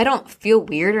like, I don't feel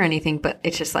weird or anything, but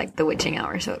it's just like the witching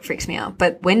hour, so it freaks me out.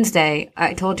 But Wednesday,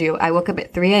 I told you, I woke up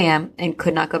at 3 a.m. and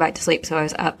could not go back to sleep, so I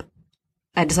was up.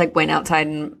 I just like went outside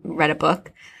and read a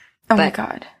book. My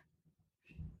God.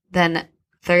 Then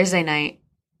Thursday night,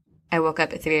 I woke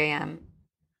up at 3 a.m.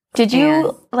 Did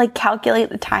you like calculate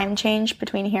the time change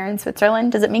between here and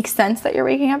Switzerland? Does it make sense that you're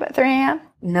waking up at 3 a.m.?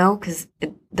 No, because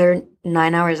they're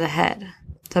 9 hours ahead.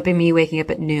 So it'd be me waking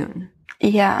up at noon.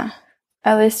 Yeah.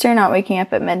 At least you're not waking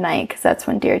up at midnight, because that's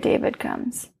when Dear David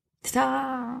comes.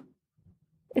 Stop.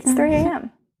 It's 3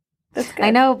 a.m. That's good.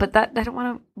 I know, but I don't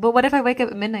want to. But what if I wake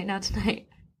up at midnight now tonight?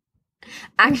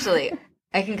 Actually,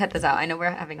 I can cut this out. I know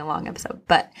we're having a long episode,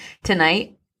 but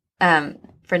tonight,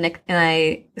 for Nick and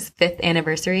I's 5th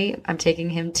anniversary, I'm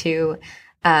taking him to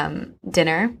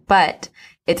dinner, but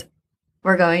it's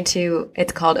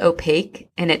called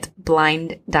Opaque, and it's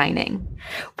blind dining.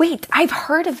 Wait, I've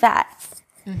heard of that.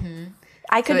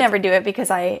 I could never do it because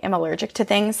I am allergic to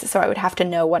things, so I would have to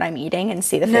know what I'm eating and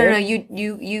see the food. No,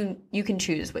 you can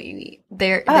choose what you eat.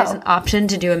 There's an option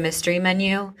to do a mystery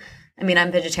menu. I mean,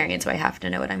 I'm vegetarian, so I have to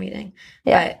know what I'm eating.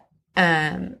 Yeah.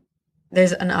 But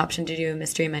there's an option to do a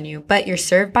mystery menu, but you're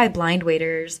served by blind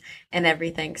waiters and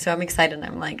everything. So I'm excited.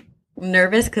 I'm like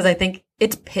nervous because I think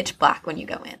it's pitch black when you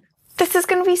go in. This is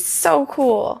going to be so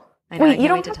cool. I know, wait, you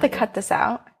don't have to cut this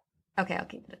out. Okay, I'll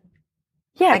keep it.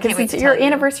 Yeah, because your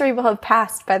anniversary will have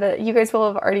passed you guys will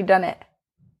have already done it.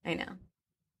 I know.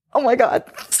 Oh my God.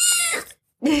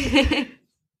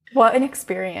 What an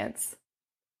experience.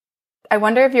 I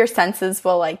wonder if your senses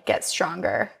will like get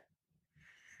stronger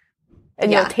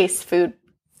and you'll taste food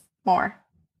more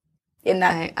in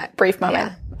that brief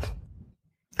moment. Yeah.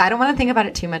 I don't want to think about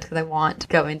it too much because I want to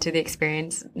go into the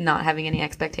experience not having any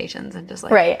expectations and just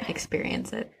like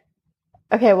experience it.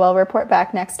 Okay, well, report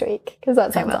back next week because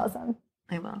that sounds awesome.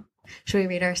 I will. Should we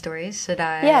read our stories? Should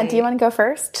I? Yeah, do you want to go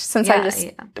first? Since I just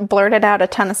blurted out a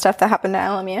ton of stuff that happened at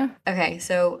LMU. Okay,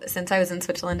 so since I was in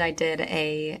Switzerland, I did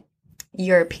a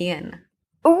European.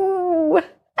 Ooh,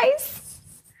 nice.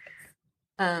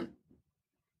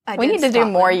 We need to do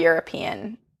more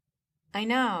European. I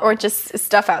know. Or just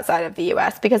stuff outside of the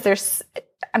U.S. because the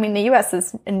U.S.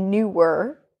 is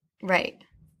newer. Right.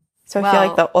 So I feel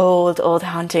like the old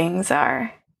hauntings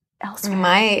are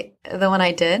elsewhere. The one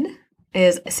I did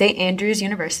is St. Andrews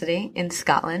University in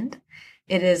Scotland.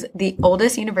 It is the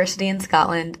oldest university in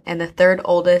Scotland and the third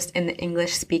oldest in the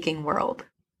English-speaking world.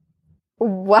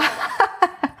 What?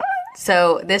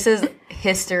 So this is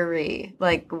history,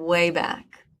 like way back.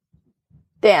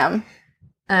 Damn.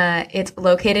 It's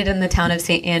located in the town of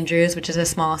St. Andrews, which is a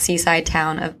small seaside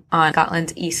town on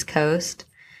Scotland's east coast.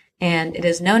 And it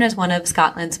is known as one of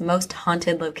Scotland's most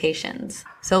haunted locations.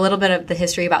 So a little bit of the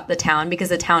history about the town, because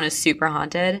the town is super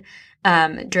haunted.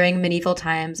 During medieval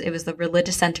times, it was the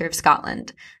religious center of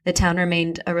Scotland. The town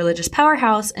remained a religious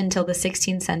powerhouse until the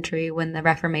 16th century when the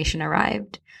Reformation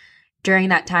arrived. During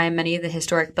that time, many of the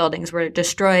historic buildings were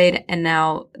destroyed, and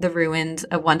now the ruins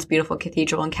of once beautiful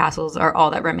cathedral and castles are all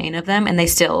that remain of them, and they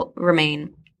still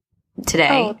remain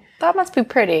today. Oh, that must be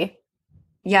pretty.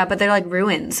 Yeah, but they're like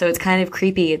ruins, so it's kind of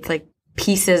creepy. It's like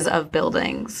pieces of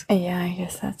buildings. Yeah, I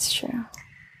guess that's true.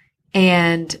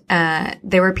 And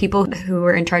there were people who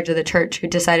were in charge of the church who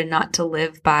decided not to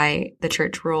live by the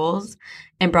church rules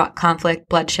and brought conflict,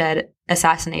 bloodshed,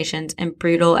 assassinations, and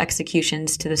brutal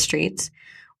executions to the streets,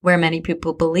 where many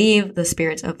people believe the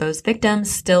spirits of those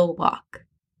victims still walk.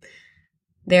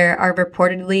 There are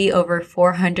reportedly over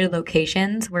 400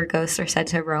 locations where ghosts are said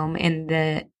to roam in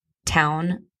the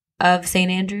town of St.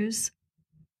 Andrews.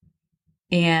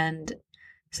 And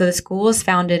so the school was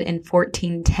founded in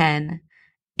 1410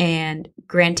 and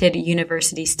granted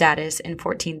university status in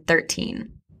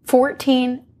 1413.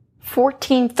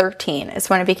 1413 is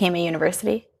when it became a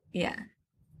university? Yeah.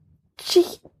 Gee,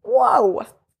 whoa.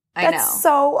 I know. That's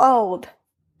so old.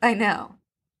 I know.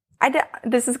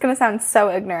 This is going to sound so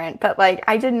ignorant, but, like,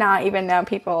 I did not even know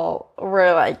people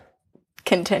were, like,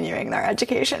 continuing their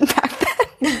education back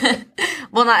then.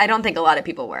 Well, I don't think a lot of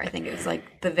people were. I think it was,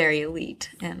 like, the very elite,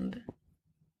 and...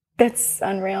 That's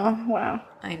unreal. Wow.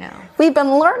 I know. We've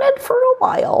been learned for a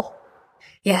while.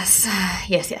 Yes.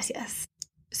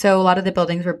 So a lot of the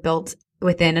buildings were built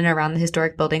within and around the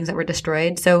historic buildings that were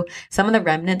destroyed. So some of the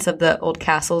remnants of the old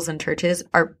castles and churches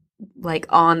are like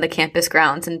on the campus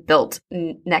grounds and built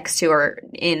next to or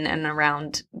in and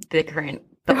around the current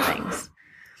buildings.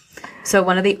 So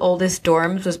one of the oldest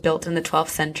dorms was built in the 12th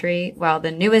century, while the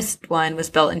newest one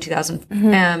was built in 2000.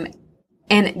 Mm-hmm.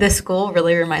 And the school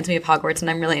really reminds me of Hogwarts, and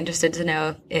I'm really interested to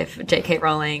know if J.K.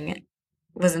 Rowling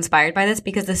was inspired by this,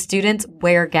 because the students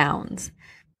wear gowns.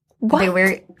 What?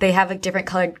 They have like different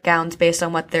colored gowns based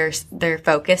on what their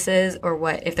focus is, or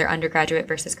what if they're undergraduate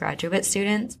versus graduate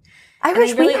students. I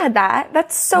wish we had that.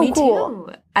 That's so cool.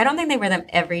 Too. I don't think they wear them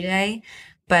every day,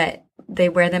 but they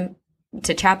wear them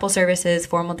to chapel services,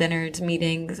 formal dinners,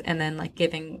 meetings, and then like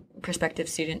giving prospective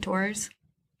student tours.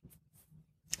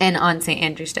 And on St.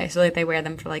 Andrew's Day. So like they wear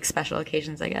them for like special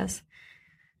occasions, I guess.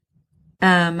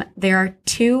 There are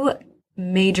two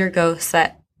major ghosts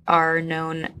that are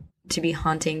known to be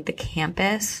haunting the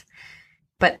campus.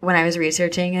 But when I was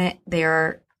researching it,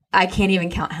 I can't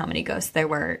even count how many ghosts there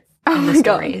were in the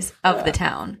stories of the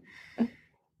town.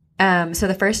 So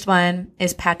the first one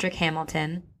is Patrick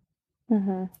Hamilton.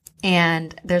 Mm-hmm.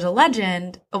 And there's a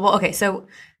legend. Well, okay, so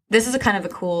this is a kind of a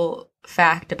cool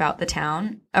fact about the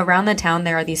town. Around the town,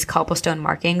 there are these cobblestone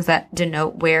markings that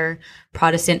denote where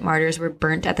Protestant martyrs were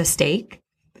burnt at the stake.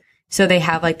 So they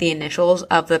have like the initials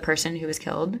of the person who was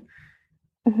killed.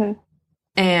 Mm-hmm.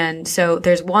 And so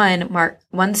there's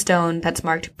one stone that's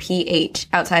marked PH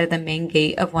outside of the main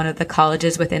gate of one of the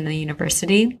colleges within the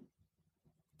university.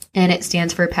 And it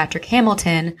stands for Patrick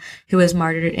Hamilton, who was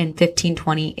martyred in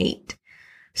 1528.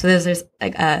 So there's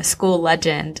like a school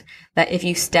legend that if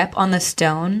you step on the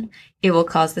stone, it will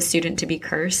cause the student to be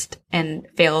cursed and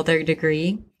fail their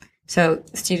degree. So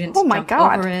students jump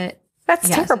over it. That's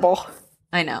terrible. So,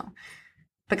 I know.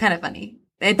 But kind of funny.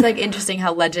 It's like interesting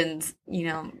how legends,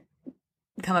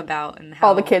 come about and how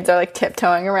all the kids are like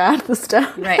tiptoeing around the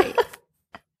stone. Right.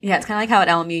 Yeah, it's kind of like how at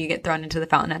LMU you get thrown into the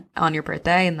fountain on your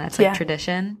birthday, and that's like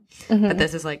tradition. Mm-hmm. But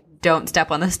this is like, don't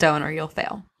step on the stone or you'll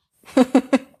fail.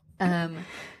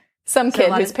 Some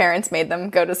kid whose parents made them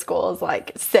go to school is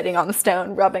like sitting on the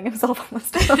stone, rubbing himself on the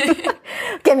stone.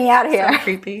 Get me out of here.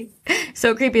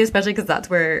 So creepy, especially because that's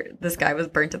where this guy was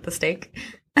burnt at the stake.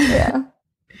 Yeah.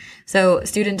 So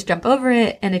students jump over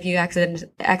it, and if you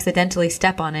accidentally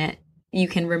step on it, you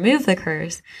can remove the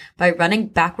curse by running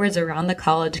backwards around the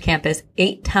college campus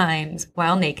 8 times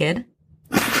while naked.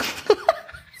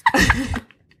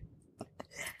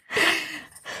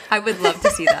 I would love to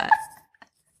see that.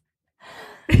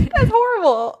 That's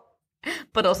horrible.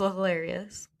 But also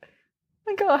hilarious. Oh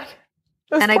my God.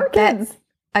 Those and poor kids.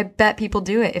 I bet people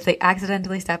do it. If they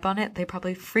accidentally step on it, they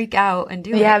probably freak out and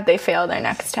do it. Yeah, if they fail their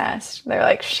next test. They're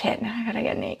like, shit, now I gotta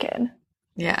get naked.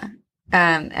 Yeah.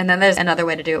 And then there's another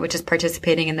way to do it, which is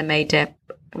participating in the May dip,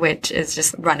 which is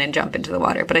just run and jump into the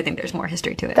water. But I think there's more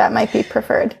history to it. That might be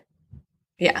preferred.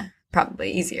 Yeah,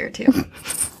 probably easier too.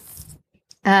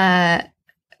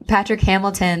 Patrick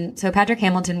Hamilton. So Patrick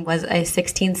Hamilton was a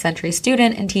 16th century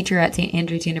student and teacher at St.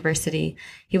 Andrews University.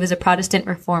 He was a Protestant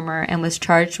reformer and was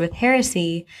charged with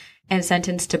heresy and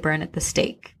sentenced to burn at the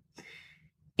stake.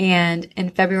 And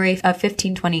in February of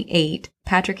 1528,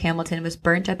 Patrick Hamilton was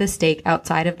burnt at the stake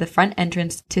outside of the front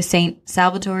entrance to St.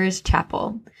 Salvator's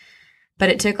Chapel. But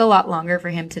it took a lot longer for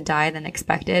him to die than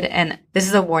expected. And this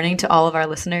is a warning to all of our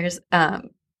listeners.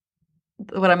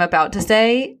 What I'm about to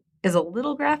say is a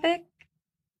little graphic.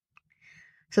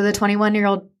 So the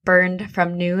 21-year-old burned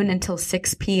from noon until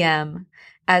 6 p.m.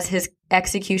 as his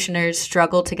executioners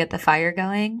struggled to get the fire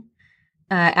going.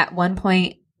 At one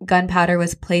point, gunpowder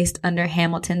was placed under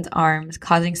Hamilton's arms,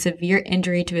 causing severe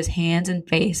injury to his hands and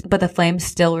face, but the flames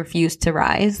still refused to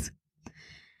rise.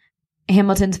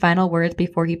 Hamilton's final words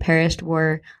before he perished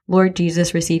were, "Lord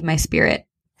Jesus, receive my spirit."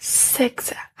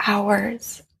 6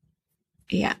 hours.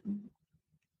 Yeah.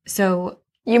 So.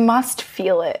 You must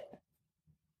feel it.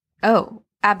 Oh,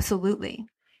 absolutely.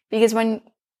 Because when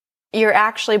you're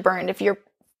actually burned, if you're,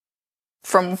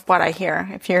 from what I hear,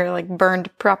 if you're like burned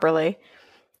properly,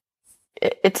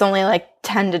 it's only like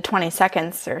 10 to 20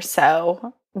 seconds or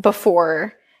so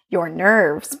before your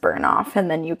nerves burn off and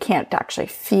then you can't actually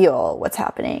feel what's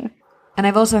happening. And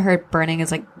I've also heard burning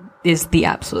is the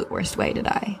absolute worst way to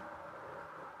die.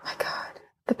 My God.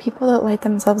 The people that light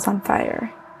themselves on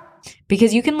fire.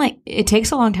 Because it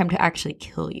takes a long time to actually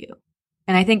kill you.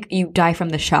 And I think you die from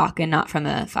the shock and not from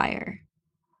the fire.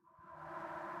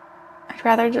 I'd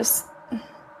rather just...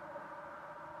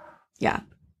 Yeah.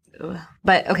 Ugh.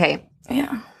 But, okay.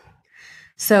 Yeah.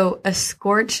 So a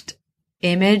scorched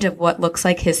image of what looks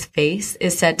like his face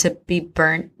is said to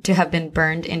have been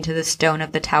burned into the stone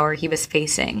of the tower he was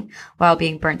facing while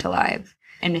being burnt alive.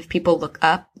 And if people look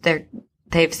up,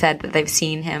 they've said that they've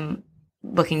seen him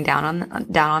looking down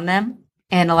on them.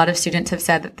 And a lot of students have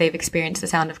said that they've experienced the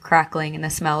sound of crackling and the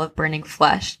smell of burning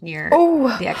flesh near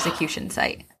the execution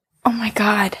site. Oh my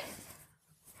God.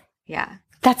 Yeah.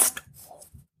 That's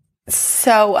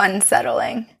so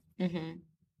unsettling.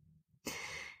 Mm-hmm.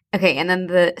 Okay, and then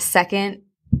the second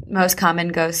most common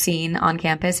ghost seen on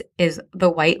campus is the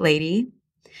White Lady,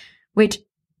 which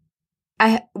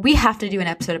we have to do an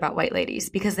episode about white ladies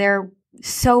because there are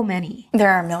so many.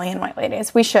 There are a million white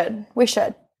ladies. We should.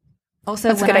 Also,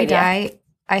 That's when I die,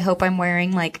 I hope I'm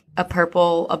wearing like a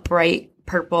bright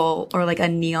purple, or like a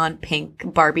neon pink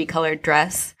Barbie colored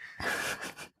dress,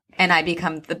 and I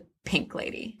become the pink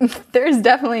lady. There's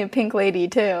definitely a pink lady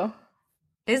too.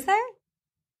 Is there?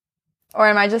 Or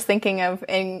am I just thinking of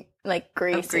in like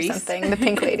Greece or something? The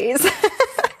pink ladies.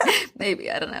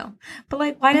 Maybe, I don't know. But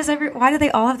like, why do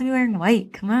they all have to be wearing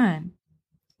white? Come on.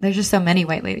 There's just so many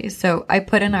white ladies. So I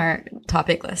put in our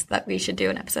topic list that we should do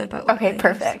an episode about white ladies.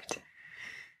 Perfect.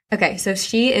 Okay, so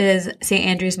she is St.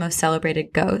 Andrew's most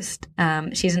celebrated ghost.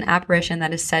 She's an apparition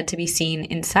that is said to be seen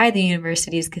inside the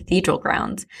university's cathedral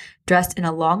grounds, dressed in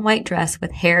a long white dress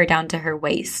with hair down to her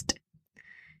waist.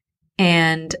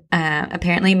 And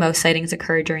apparently most sightings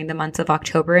occur during the months of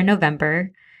October and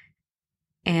November.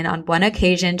 And on one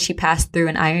occasion, she passed through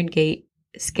an iron gate,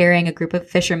 scaring a group of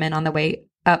fishermen on the way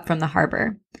up from the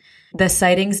harbor. The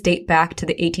sightings date back to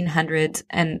the 1800s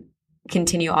and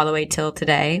continue all the way till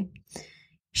today.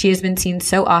 She has been seen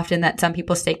so often that some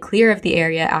people stay clear of the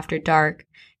area after dark,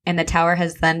 and the tower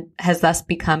has thus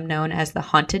become known as the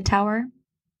Haunted Tower.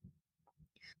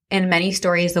 In many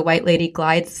stories, the White Lady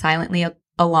glides silently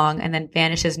along and then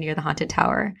vanishes near the Haunted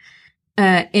Tower. In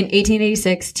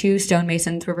 1886, two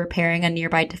stonemasons were repairing a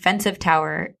nearby defensive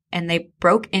tower, and they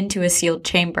broke into a sealed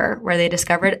chamber where they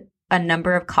discovered a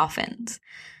number of coffins.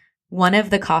 One of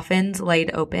the coffins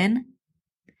laid open,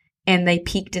 and they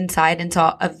peeked inside and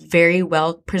saw a very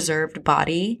well-preserved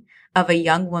body of a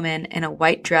young woman in a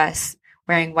white dress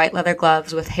wearing white leather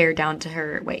gloves with hair down to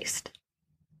her waist.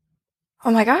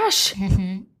 Oh my gosh.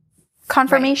 Mm-hmm.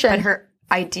 Confirmation. Right.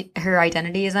 But her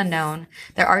identity is unknown.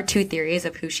 There are two theories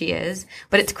of who she is,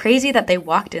 but it's crazy that they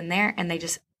walked in there and they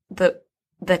just, the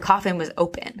coffin was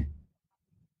open.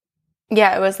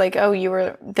 Yeah, it was like, oh,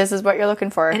 this is what you're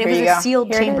looking for. And it was a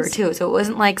sealed chamber too. So it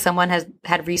wasn't like someone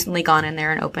had recently gone in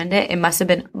there and opened it. It must have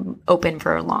been open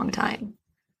for a long time.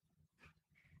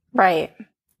 Right.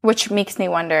 Which makes me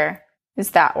wonder,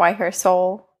 is that why her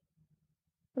soul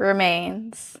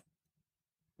remains?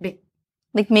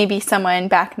 Like maybe someone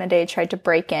back in the day tried to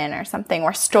break in or something,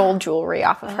 or stole jewelry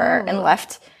off of her and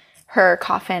left her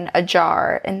coffin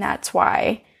ajar, and that's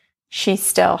why she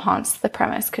still haunts the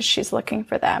premise, because she's looking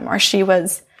for them, or she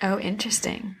was Oh,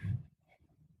 interesting.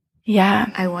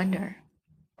 Yeah. I wonder.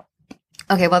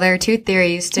 Okay, well, there are two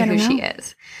theories to who she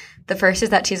is. The first is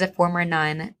that she's a former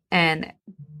nun, and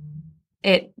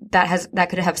that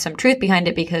could have some truth behind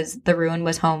it because the ruin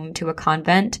was home to a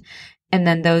convent. And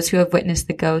then those who have witnessed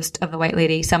the ghost of the White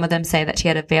Lady, some of them say that she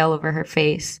had a veil over her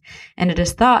face. And it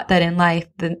is thought that in life,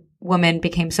 the woman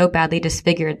became so badly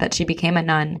disfigured that she became a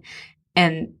nun,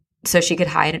 and so she could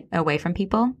hide away from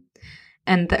people.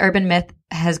 And the urban myth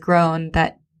has grown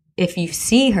that if you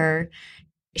see her,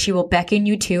 she will beckon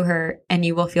you to her and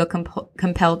you will feel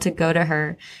compelled to go to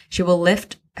her. She will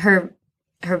lift her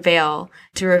veil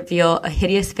to reveal a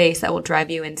hideous face that will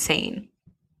drive you insane.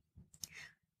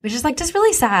 Which is like just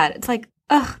really sad. It's like,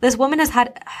 ugh, this woman has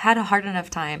had a hard enough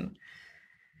time.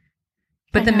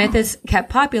 But the myth is kept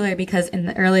popular because in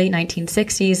the early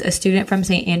 1960s, a student from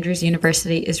St. Andrews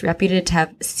University is reputed to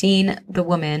have seen the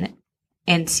woman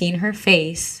and seen her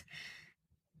face,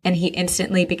 and he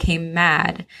instantly became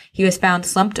mad. He was found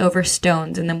slumped over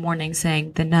stones in the morning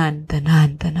saying, "The nun, the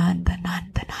nun, the nun, the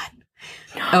nun, the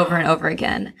nun," over and over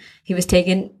again. He was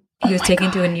taken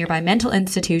to a nearby mental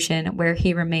institution where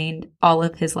he remained all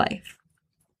of his life.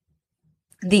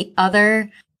 The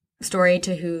other story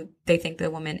to who they think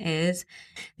the woman is,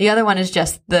 the other one is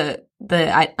just the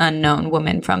unknown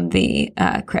woman from the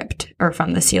crypt or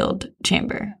from the sealed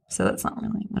chamber. So that's not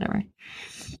really whatever.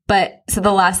 But so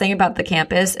the last thing about the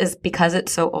campus is because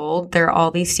it's so old, there are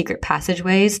all these secret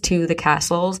passageways to the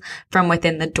castles from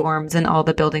within the dorms and all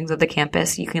the buildings of the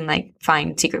campus. You can like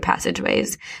find secret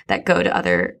passageways that go to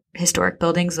other historic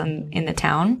buildings in the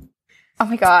town. Oh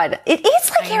my God. It is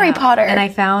like Harry Potter. And I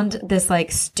found this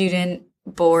like student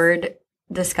board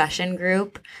discussion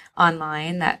group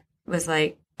online that was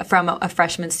like from a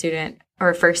freshman student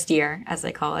or first year, as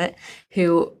they call it,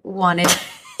 who wanted...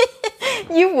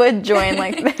 You would join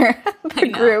like their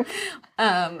group.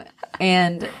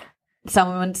 And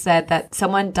someone said that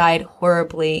someone died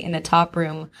horribly in the top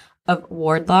room of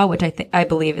Wardlaw, which I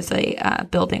believe is a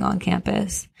building on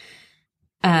campus.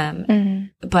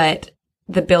 But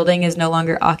the building is no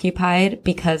longer occupied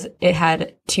because it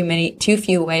had too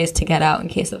few ways to get out in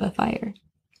case of a fire.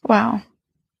 Wow.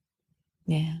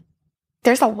 Yeah.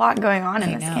 There's a lot going on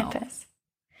in this campus.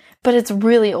 But it's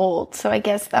really old, so I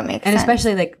guess that makes sense. And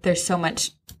especially, like, there's so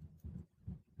much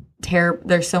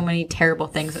there's so many terrible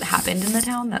things that happened in the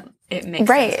town that it makes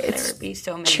sense that there would be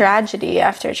so many... Tragedy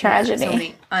after tragedy. So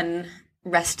many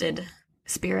unrested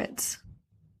spirits.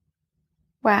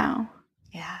 Wow.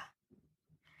 Yeah.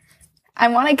 I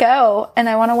want to go, and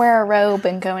I want to wear a robe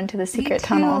and go into the secret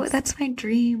tunnels. That's my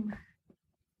dream.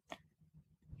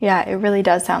 Yeah, it really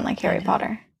does sound like Harry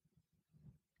Potter.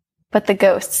 But the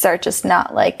ghosts are just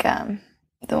not like the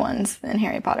ones in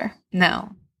Harry Potter. No,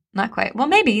 not quite. Well,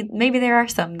 maybe there are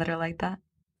some that are like that.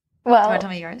 Well, do you want to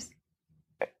tell me yours?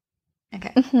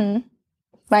 Okay. Mm-hmm.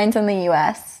 Mine's in the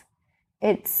U.S.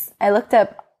 I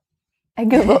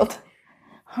Googled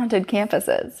haunted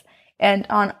campuses, and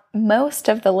on most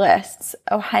of the lists,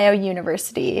 Ohio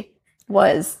University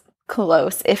was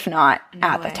close, if not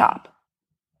at the top.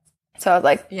 So I was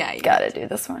like, yeah, you gotta do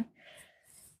this one.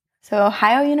 So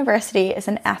Ohio University is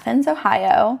in Athens,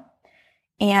 Ohio,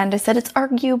 and I said it's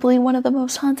arguably one of the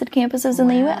most haunted campuses in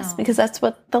the U.S. because that's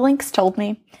what the links told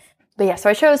me. But yeah,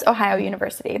 so I chose Ohio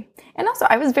University. And also,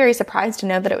 I was very surprised to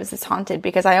know that it was this haunted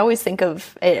because I always think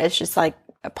of it as just like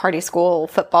a party school,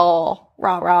 football,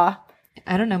 rah-rah.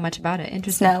 I don't know much about it.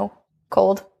 Interesting. Snow,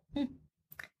 cold.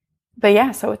 But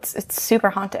yeah, so it's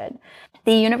super haunted.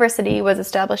 The university was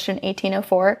established in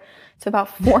 1804. So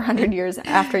about 400 years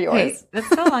after yours. Hey, that's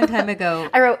so a long time ago.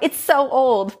 I wrote, it's so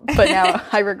old, but now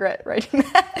I regret writing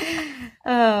that.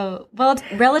 Oh, well,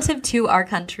 relative to our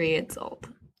country, it's old.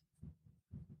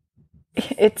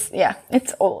 It's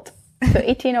old. So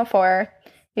 1804,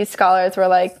 these scholars were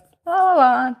like,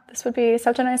 this would be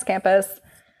such a nice campus.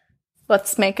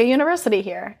 Let's make a university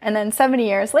here. And then 70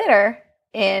 years later,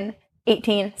 in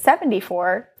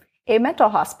 1874, a mental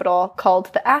hospital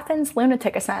called the Athens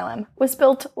Lunatic Asylum was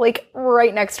built like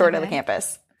right next door to the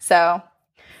campus. So, all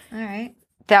right,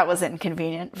 that was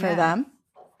inconvenient for them.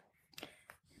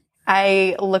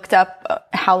 I looked up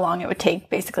how long it would take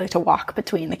basically to walk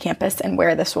between the campus and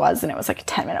where this was, and it was like a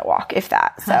 10-minute walk, if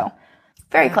that. So,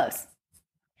 very close.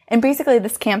 And basically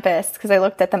this campus, because I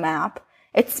looked at the map,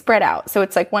 it's spread out. So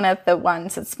it's like one of the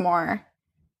ones that's more...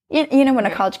 You know when a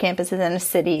college campus is in a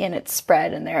city and it's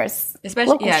spread and there's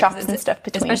local shops and stuff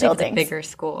between buildings. Especially if it's a bigger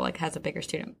school, like has a bigger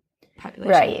student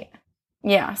population. Right.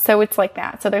 Yeah, so it's like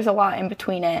that. So there's a lot in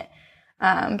between it.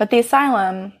 But the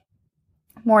asylum,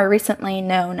 more recently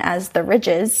known as the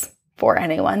Ridges, for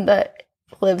anyone that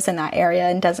lives in that area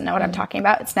and doesn't know what I'm talking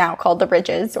about, it's now called the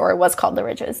Ridges, or it was called the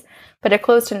Ridges. But it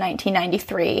closed in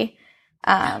 1993.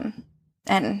 And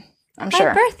I'm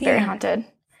sure very haunted.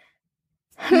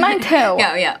 Mine too.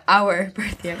 Yeah, our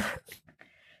birth year.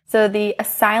 So the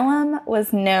asylum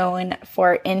was known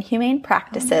for inhumane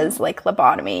practices like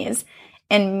lobotomies,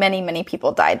 and many, many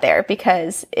people died there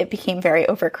because it became very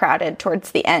overcrowded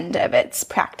towards the end of its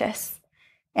practice.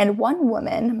 And one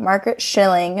woman, Margaret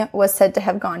Schilling, was said to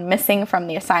have gone missing from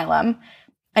the asylum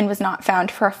and was not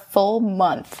found for a full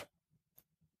month.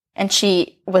 And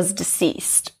she was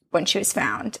deceased when she was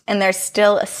found. And there's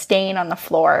still a stain on the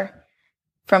floor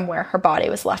from where her body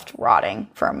was left rotting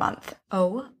for a month.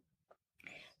 Oh.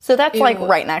 So that's like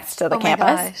right next to the campus.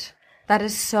 My gosh. That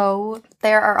is so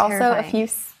There are terrifying. also a few...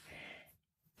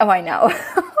 Oh, I know.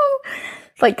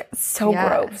 Like, so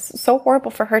gross. So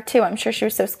horrible for her, too. I'm sure she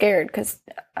was so scared because,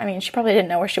 I mean, she probably didn't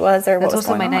know where she was or what was going on. That's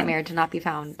also my nightmare, to not be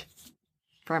found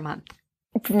for a month.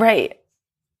 Right.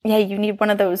 Yeah, you need one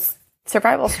of those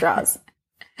survival straws.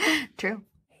 True.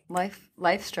 Life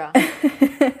straw.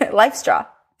 Life straw.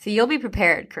 So you'll be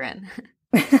prepared, Corinne.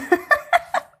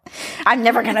 I'm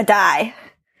never going to die.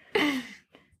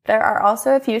 There are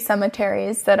also a few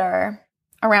cemeteries that are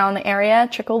around the area,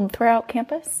 trickled throughout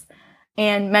campus.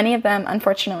 And many of them,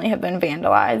 unfortunately, have been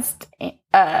vandalized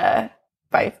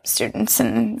by students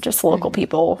and just local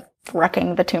people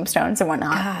wrecking the tombstones and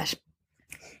whatnot. Gosh.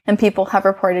 And people have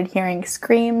reported hearing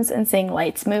screams and seeing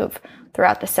lights move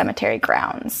throughout the cemetery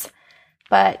grounds.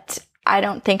 But I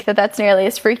don't think that that's nearly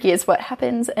as freaky as what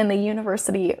happens in the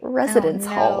university residence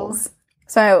halls.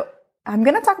 So I'm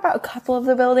going to talk about a couple of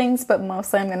the buildings, but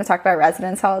mostly I'm going to talk about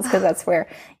residence halls because that's where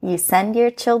you send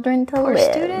your children to Poor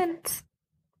live. students.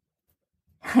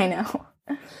 I know.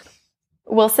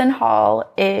 Wilson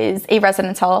Hall is a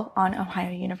residence hall on Ohio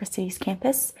University's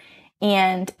campus,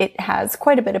 and it has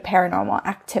quite a bit of paranormal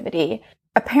activity.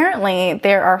 Apparently,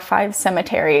 there are 5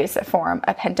 cemeteries that form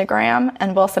a pentagram,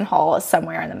 and Wilson Hall is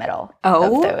somewhere in the middle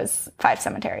of those 5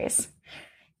 cemeteries.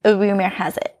 The rumor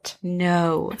has it.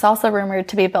 No. It's also rumored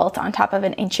to be built on top of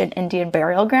an ancient Indian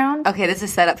burial ground. Okay, this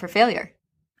is set up for failure.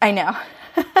 I know.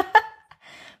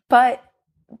 But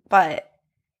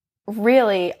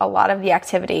really, a lot of the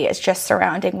activity is just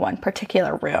surrounding one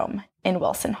particular room in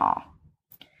Wilson Hall.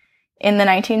 In the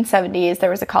 1970s,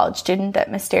 there was a college student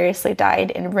that mysteriously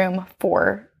died in room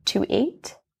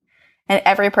 428. And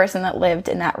every person that lived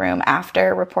in that room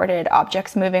after reported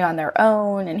objects moving on their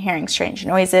own and hearing strange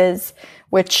noises,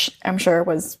 which I'm sure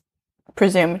was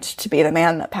presumed to be the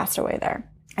man that passed away there.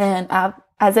 And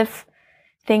as if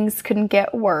things couldn't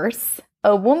get worse,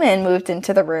 a woman moved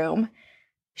into the room.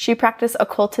 She practiced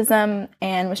occultism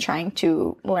and was trying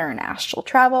to learn astral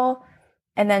travel.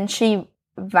 And then she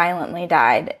violently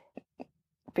died,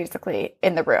 basically,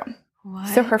 in the room. What?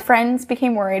 So her friends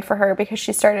became worried for her because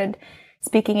she started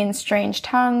speaking in strange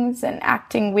tongues and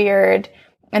acting weird.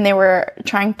 And they were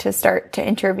trying to start to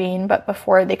intervene, but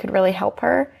before they could really help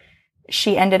her,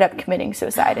 she ended up committing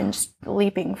suicide and just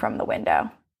leaping from the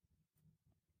window.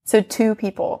 So 2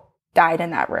 people died in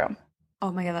that room.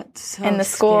 Oh my God, that's so And the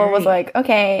school scary. was like,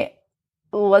 okay,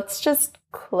 let's just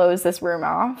close this room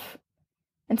off.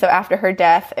 And so after her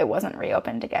death, it wasn't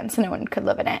reopened again, so no one could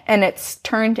live in it. And it's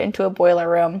turned into a boiler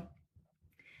room.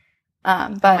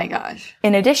 But oh my gosh.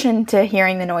 in addition to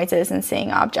hearing the noises and seeing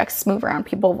objects move around,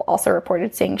 people have also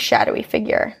reported seeing shadowy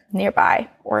figure nearby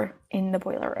or in the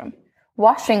boiler room.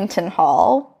 Washington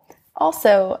Hall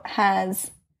also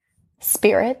has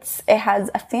spirits. It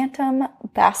has a phantom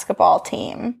basketball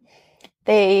team.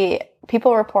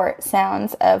 People report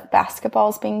sounds of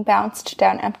basketballs being bounced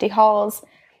down empty halls,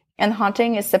 and the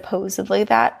haunting is supposedly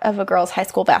that of a girls' high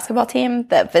school basketball team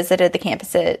that visited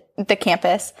the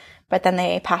campus, but then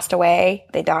they passed away.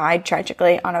 They died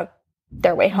tragically on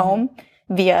their way home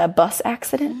via a bus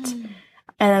accident, and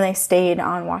then they stayed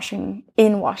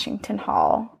in Washington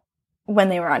Hall when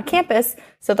they were on campus.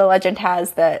 So the legend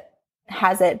has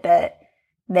it that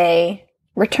they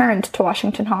returned to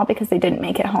Washington Hall because they didn't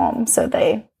make it home. So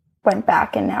they went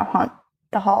back and now haunt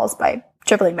the halls by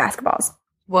dribbling basketballs.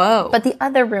 Whoa. But the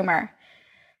other rumor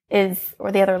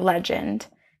or the other legend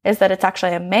is that it's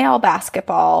actually a male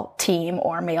basketball team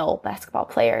or male basketball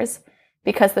players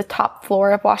because the top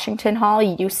floor of Washington Hall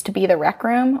used to be the rec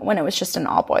room when it was just an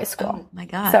all-boys school. Oh my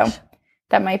gosh. So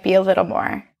that might be a little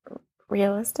more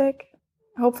realistic,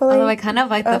 hopefully. Although I kind of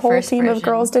like the whole first team version. of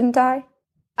girls didn't die.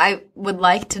 I would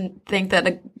like to think that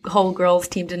a whole girls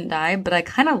team didn't die, but I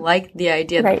kind of like the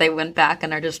idea that they went back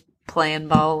and are just playing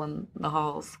ball in the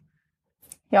halls.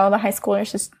 Yeah, all the high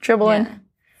schoolers just dribbling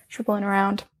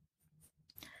around.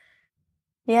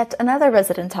 Yet another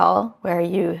residence hall where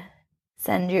you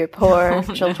Send your poor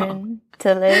children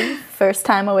to live, first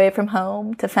time away from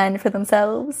home, to fend for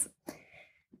themselves,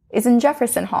 is in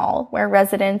Jefferson Hall, where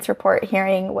residents report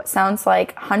hearing what sounds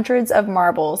like hundreds of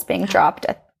marbles being dropped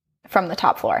from the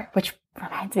top floor, which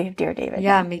reminds me of Dear David.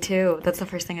 Yeah, me too. That's the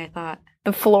first thing I thought.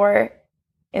 The floor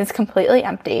is completely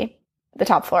empty. The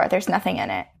top floor, there's nothing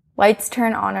in it. Lights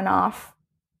turn on and off.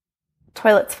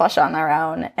 Toilets flush on their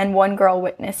own. And one girl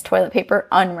witnessed toilet paper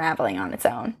unraveling on its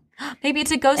own. Maybe it's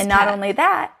a ghost And cat. not only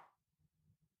that,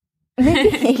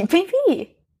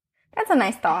 maybe. That's a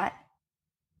nice thought.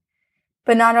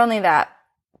 But not only that,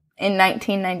 in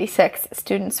 1996,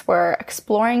 students were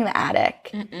exploring the attic.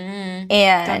 And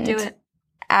Don't do it.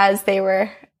 as they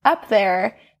were up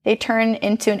there, they turned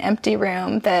into an empty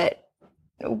room that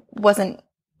wasn't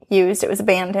used. It was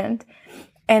abandoned.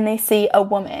 And they see a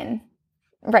woman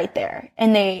right there.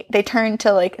 And they turn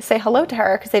to like say hello to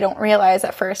her because they don't realize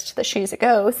at first that she's a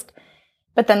ghost.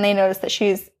 But then they notice that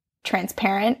she's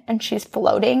transparent and she's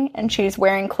floating and she's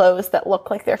wearing clothes that look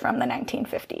like they're from the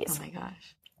 1950s. Oh my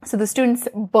gosh. So the students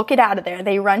book it out of there.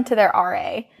 They run to their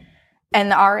RA,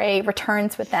 and the RA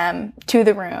returns with them to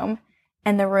the room,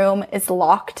 and the room is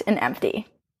locked and empty.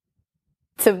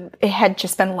 So it had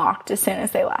just been locked as soon as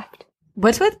they left.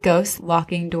 What's with ghosts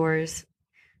locking doors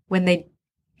when they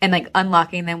and like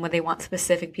unlocking them when they want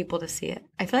specific people to see it?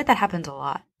 I feel like that happens a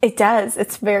lot. It does.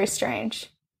 It's very strange.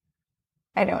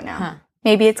 I don't know. Huh.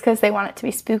 Maybe it's because they want it to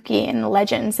be spooky and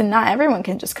legends, and not everyone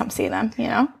can just come see them, you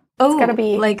know? Oh, It's got to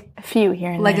be like a few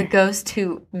here and like there. a ghost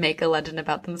who make a legend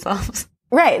about themselves.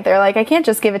 Right. They're like, I can't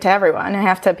just give it to everyone. I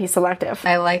have to be selective.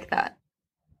 I like that.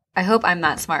 I hope I'm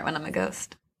that smart when I'm a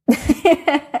ghost.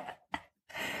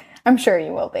 I'm sure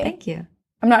you will be. Thank you.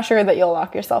 I'm not sure that you'll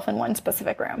lock yourself in one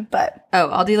specific room, but Oh,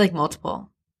 I'll do like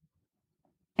multiple.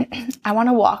 I want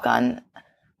to walk on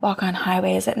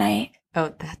highways at night.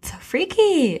 Oh, that's so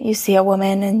freaky. You see a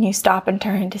woman and you stop and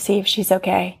turn to see if she's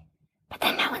okay, but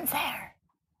then no one's there.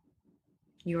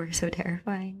 You are so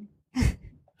terrifying.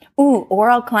 Ooh, or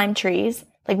I'll climb trees,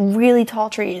 like really tall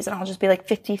trees, and I'll just be like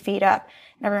 50 feet up,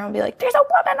 and everyone will be like, there's a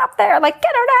woman up there, like,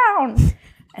 get her down.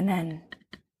 And then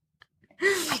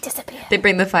I disappear. They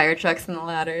bring the fire trucks and the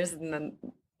ladders, and then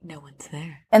no one's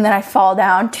there. And then I fall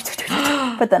down,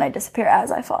 but then I disappear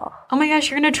as I fall. Oh my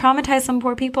gosh, you're going to traumatize some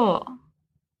poor people.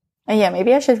 And yeah,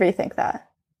 maybe I should rethink that.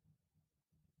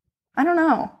 I don't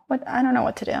know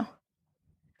what to do.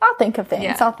 I'll think of things.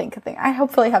 Yeah. I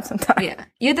hopefully have some time. Yeah.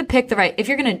 You have to pick the right, if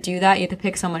you're going to do that, you have to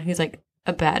pick someone who's like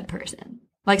a bad person.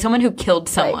 Like someone who killed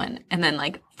someone and then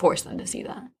like force them to see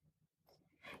that.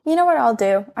 You know what I'll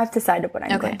do? I've decided what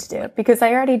I'm going to do because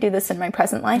I already do this in my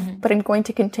present life, but I'm going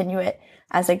to continue it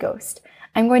as a ghost.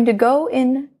 I'm going to go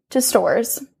into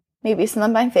stores, maybe some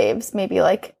of my faves, maybe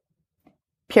like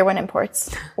Pier 1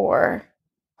 Imports or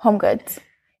Home Goods,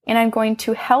 and I'm going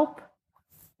to help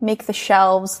make the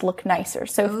shelves look nicer.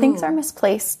 So if things are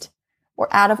misplaced or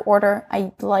out of order,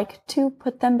 I like to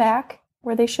put them back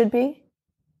where they should be.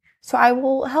 So I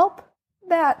will help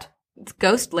that. It's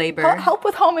ghost labor. Help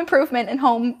with home improvement and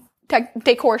home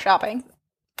decor shopping.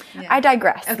 Yeah. I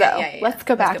digress, Okay, though. yeah. Let's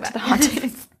go back to the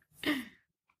hauntings.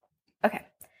 Okay.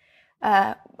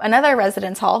 Another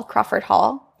residence hall, Crawford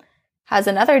Hall, has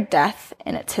another death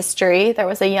in its history. There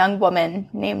was a young woman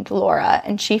named Laura,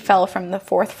 and she fell from the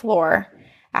 4th floor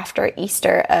after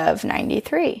Easter of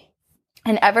 93.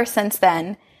 And ever since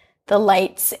then, the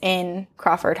lights in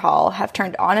Crawford Hall have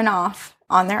turned on and off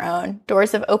on their own.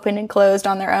 Doors have opened and closed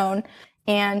on their own.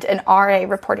 And an RA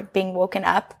reported being woken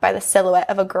up by the silhouette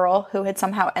of a girl who had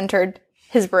somehow entered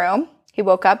his room. He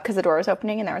woke up because the door was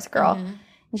opening and there was a girl.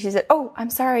 And she said, "Oh, I'm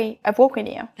sorry, I've woken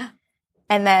you."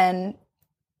 And then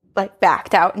like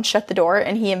backed out and shut the door.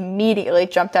 And he immediately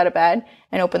jumped out of bed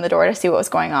and opened the door to see what was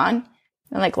going on.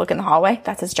 And like look in the hallway.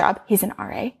 That's his job. He's an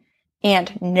RA.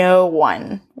 And no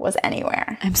one was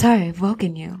anywhere. I'm sorry, I've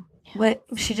woken you. What?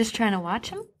 Was she just trying to watch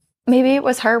him? Maybe it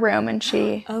was her room and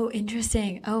she Oh,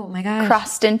 interesting. Oh my gosh.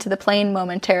 crossed into the plane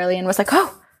momentarily and was like,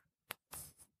 "Oh."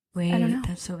 Wait, I don't know.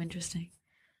 that's so interesting.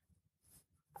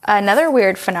 Another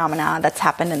weird phenomena that's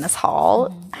happened in this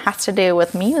hall has to do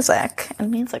with music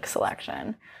and music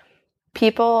selection.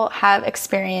 People have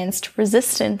experienced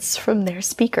resistance from their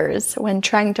speakers when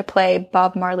trying to play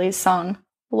Bob Marley's song,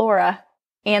 Laura.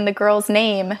 And the girl's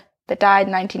name that died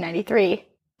in 1993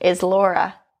 is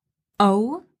Laura.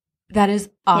 Oh, that is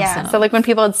awesome. Yeah, so like when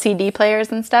people had CD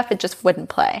players and stuff, it just wouldn't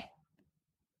play.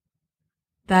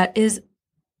 That is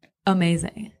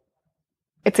amazing.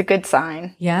 It's a good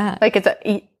sign. Yeah. Like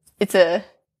it's a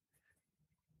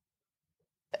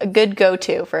good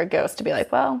go-to for a ghost to be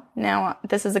like, well, now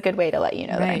this is a good way to let you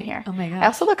know that I'm here. Oh my gosh. I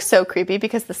also look so creepy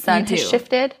because the sun You has do.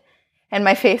 shifted And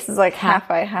my face is like half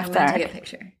white, I'm half going to dark. take a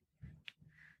picture.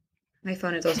 My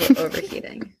phone is also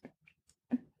overheating.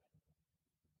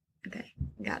 Okay,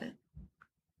 got it.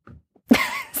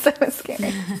 So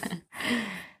scary.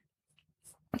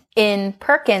 In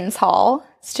Perkins Hall,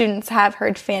 students have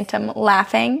heard phantom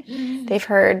laughing. They've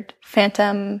heard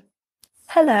phantom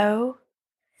hello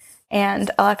and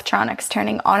electronics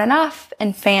turning on and off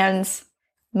and fans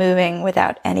moving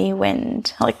without any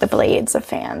wind, like the blades of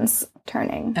fans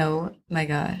turning. Oh my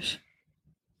gosh.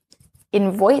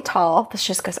 In Voight Hall, this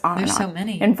just goes on There's and on. so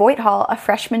many. In Voight Hall, a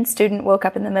freshman student woke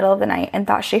up in the middle of the night and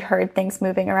thought she heard things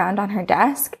moving around on her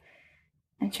desk.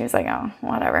 And she was like, oh,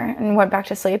 whatever, and went back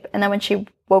to sleep. And then when she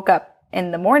woke up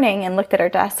in the morning and looked at her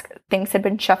desk, things had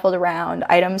been shuffled around.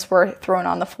 Items were thrown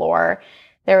on the floor.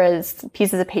 There was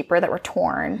pieces of paper that were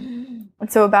torn.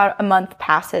 And so about a month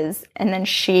passes, and then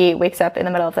she wakes up in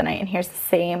the middle of the night and hears the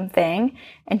same thing.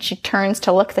 And she turns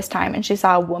to look this time, and she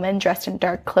saw a woman dressed in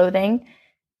dark clothing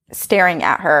staring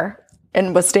at her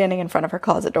and was standing in front of her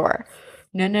closet door.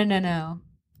 No.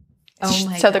 Oh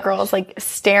my So the girl is like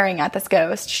staring at this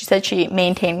ghost. She said she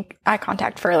maintained eye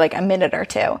contact for like a minute or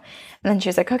two. And then she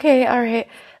was like, okay, all right,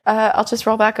 I'll just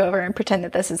roll back over and pretend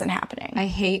that this isn't happening. I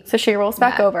hate So she rolls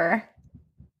back over,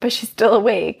 but she's still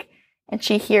awake. And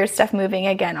she hears stuff moving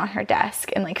again on her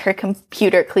desk and like her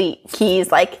computer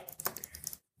keys like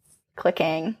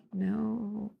clicking.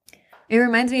 No. It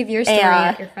reminds me of your story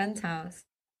at your friend's house.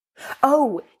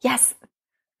 Oh, yes.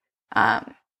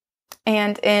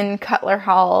 And in Cutler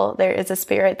Hall, there is a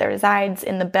spirit that resides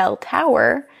in the bell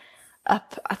tower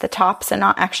up at the top. So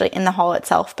not actually in the hall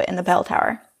itself, but in the bell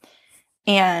tower.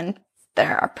 And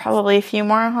there are probably a few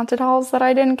more haunted halls that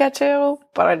I didn't get to,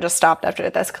 but I just stopped after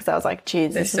this because I was like,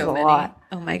 geez, this is a lot.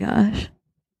 Oh my gosh.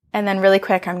 And then really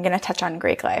quick, I'm going to touch on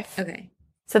Greek life. Okay.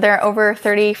 So there are over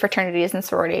 30 fraternities and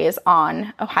sororities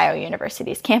on Ohio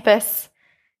University's campus.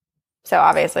 So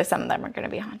obviously some of them are going to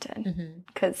be haunted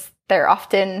because they're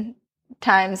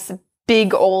oftentimes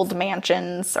big old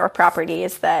mansions or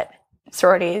properties that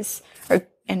sororities or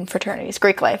and fraternities,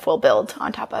 Greek life, will build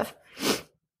on top of.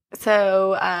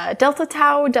 So Delta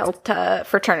Tau Delta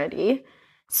fraternity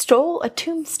stole a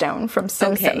tombstone from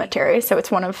Sim Cemetery. So it's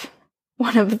one of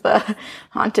the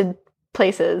haunted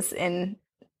places in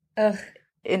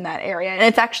that area. And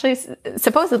it's actually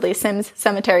supposedly Sim's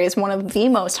Cemetery is one of the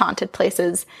most haunted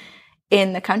places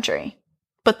in the country.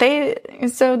 But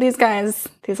these guys,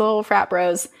 these little frat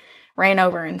bros, ran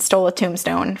over and stole a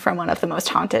tombstone from one of the most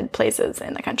haunted places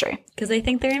in the country. Because they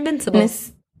think they're invincible.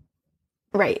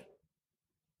 Right.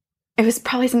 It was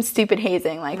probably some stupid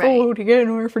hazing, like, oh, to get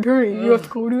into our fraternity, you have to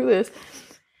go do this.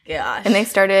 Gosh. And they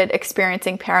started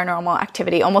experiencing paranormal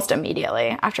activity almost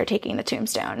immediately after taking the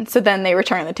tombstone. So then they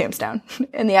returned the tombstone,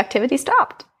 and the activity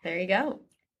stopped. There you go.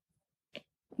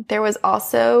 There was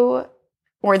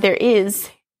there is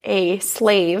a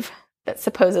slave that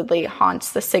supposedly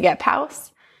haunts the Sigep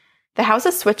house. The house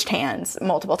has switched hands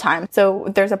multiple times.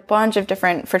 So there's a bunch of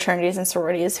different fraternities and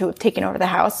sororities who have taken over the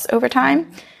house over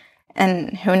time.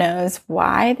 And who knows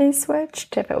why they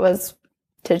switched, if it was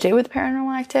to do with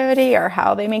paranormal activity or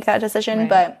how they make that decision. Right.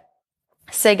 But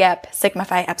Sigep, Sigma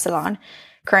Phi Epsilon,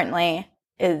 currently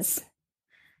is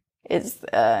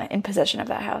in possession of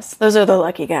that house. Those are the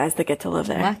lucky guys that get to live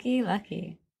there.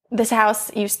 Lucky. This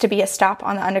house used to be a stop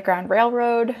on the Underground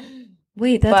Railroad.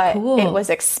 Wait, that's cool. It was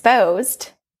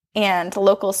exposed, and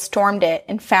locals stormed it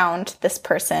and found this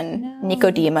person,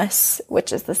 Nicodemus,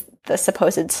 which is the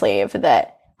supposed slave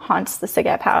that haunts the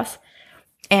Sigep house.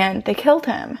 And they killed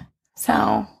him.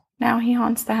 So now he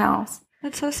haunts the house.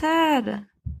 That's so sad.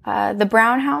 The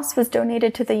Brown house was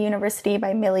donated to the university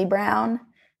by Millie Brown,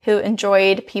 who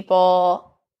enjoyed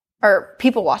people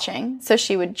watching. So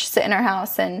she would sit in her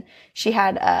house, and she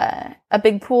had a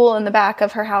big pool in the back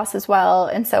of her house as well.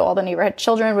 And so all the neighborhood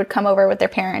children would come over with their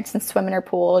parents and swim in her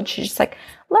pool. And she just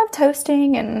loved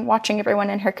hosting and watching everyone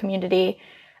in her community.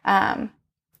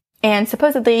 And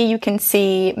supposedly you can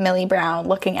see Millie Brown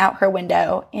looking out her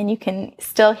window, and you can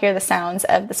still hear the sounds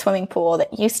of the swimming pool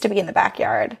that used to be in the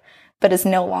backyard, but is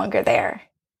no longer there.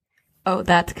 Oh,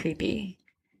 that's creepy.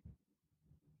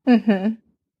 Mm-hmm.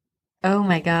 Oh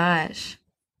my gosh.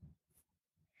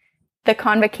 The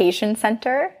Convocation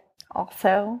Center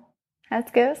also has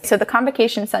ghosts. So the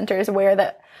Convocation Center is where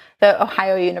the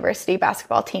Ohio University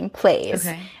basketball team plays.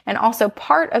 Okay. And also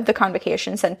part of the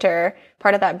Convocation Center,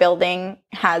 part of that building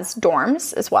has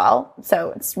dorms as well.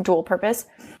 So it's dual purpose.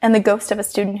 And the ghost of a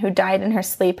student who died in her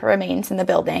sleep remains in the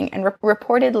building and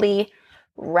reportedly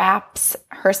wraps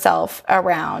herself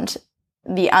around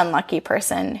the unlucky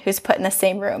person who's put in the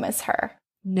same room as her.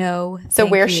 No. So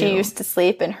where she used to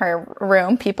sleep in her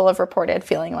room, people have reported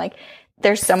feeling like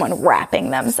there's someone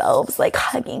wrapping themselves, like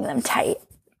hugging them tight.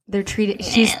 They're treating.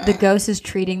 The ghost is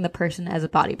treating the person as a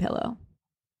body pillow.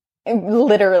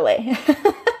 Literally.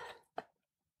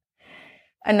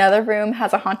 Another room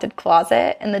has a haunted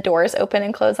closet, and the doors open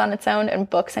and close on its own, and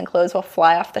books and clothes will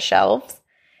fly off the shelves.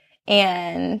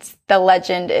 And the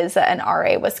legend is that an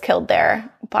RA was killed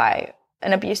there by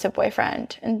an abusive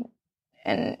boyfriend,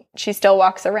 and she still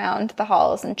walks around the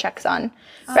halls and checks on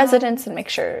residents and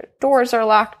makes sure doors are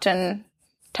locked and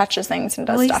touches things and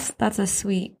does stuff. That's a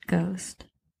sweet ghost.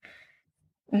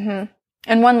 Mm-hmm.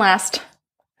 And one last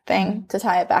thing to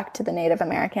tie it back to the Native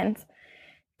Americans.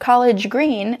 College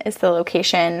Green is the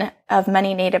location of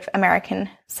many Native American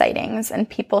sightings, and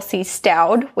people see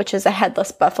Stout, which is a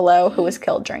headless buffalo who was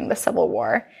killed during the Civil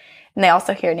War, and they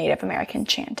also hear Native American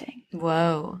chanting.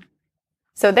 Whoa.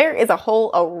 So there is a whole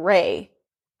array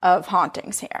of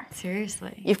hauntings here.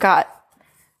 Seriously. You've got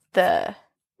the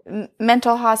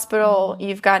mental hospital,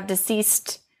 you've got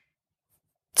deceased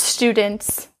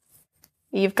students,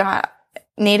 you've got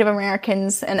Native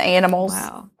Americans and animals.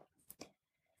 Wow.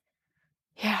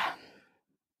 Yeah.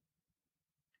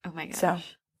 Oh my gosh. So,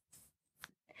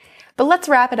 but let's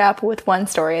wrap it up with one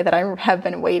story that I have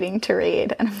been waiting to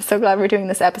read. And I'm so glad we're doing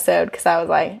this episode because I was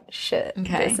like, shit,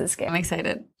 this is scary. I'm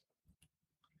excited.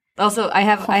 Also, I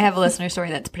have a listener story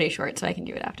that's pretty short, so I can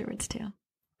do it afterwards too.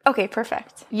 Okay,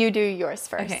 perfect. You do yours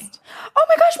first. Okay. Oh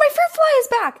my gosh, my fruit fly is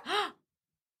back.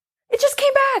 It just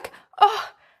came back. Oh,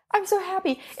 I'm so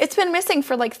happy. It's been missing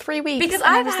for like 3 weeks. Because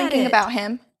I was thinking about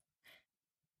him.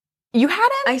 You had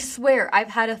him? I swear,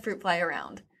 I've had a fruit fly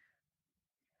around.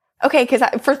 Okay, because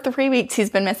for 3 weeks he's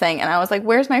been missing, and I was like,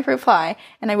 where's my fruit fly?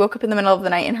 And I woke up in the middle of the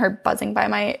night and heard buzzing by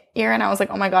my ear, and I was like,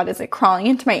 oh my God, is it crawling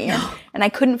into my ear? And I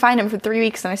couldn't find him for 3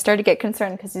 weeks, and I started to get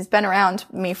concerned because he's been around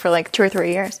me for like 2 or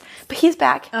 3 years. But he's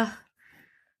back.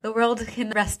 The world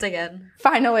can rest again.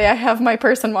 Finally, I have my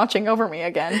person watching over me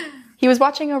again. He was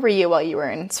watching over you while you were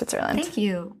in Switzerland. Thank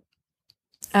you.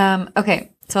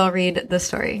 Okay, so I'll read the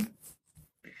story.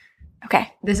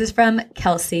 Okay. This is from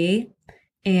Kelsey,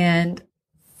 and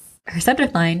her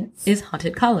subject line is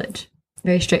Haunted College.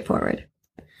 Very straightforward.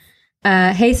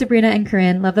 Hey, Sabrina and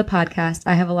Corinne, love the podcast.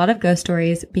 I have a lot of ghost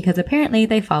stories because apparently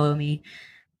they follow me.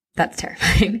 That's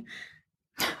terrifying.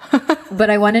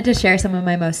 But I wanted to share some of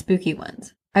my most spooky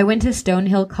ones. I went to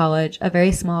Stonehill College, a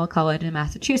very small college in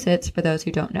Massachusetts, for those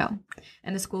who don't know.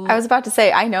 And the school... I was about to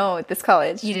say, I know this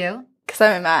college. You do? Because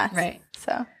I'm in math. Right.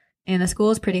 So. And the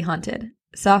school is pretty haunted.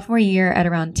 Sophomore year at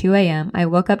around 2 a.m., I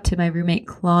woke up to my roommate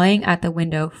clawing at the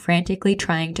window, frantically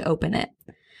trying to open it.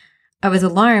 I was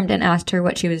alarmed and asked her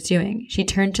what she was doing. She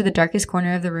turned to the darkest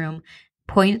corner of the room,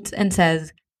 points, and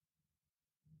says,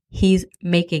 "He's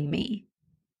making me."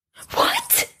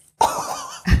 What?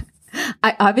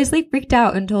 I obviously freaked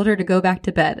out and told her to go back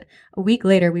to bed. A week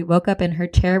later, we woke up and her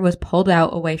chair was pulled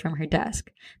out away from her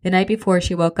desk. The night before,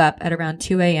 she woke up at around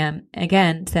 2 a.m.,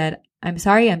 again said, "I'm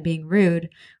sorry I'm being rude.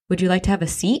 Would you like to have a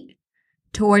seat?"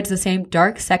 Towards the same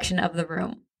dark section of the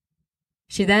room.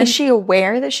 Is she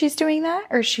aware that she's doing that?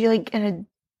 Or is she like in a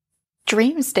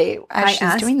dream state as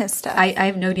she's doing this stuff? I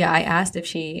have no idea. I asked if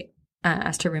she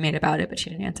asked her roommate about it, but she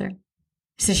didn't answer.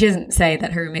 So she doesn't say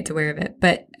that her roommate's aware of it.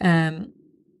 But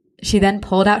she then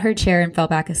pulled out her chair and fell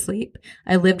back asleep.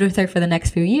 I lived with her for the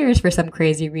next few years for some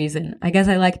crazy reason. I guess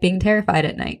I like being terrified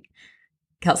at night.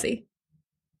 Kelsey.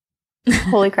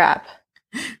 Holy crap.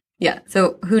 Yeah,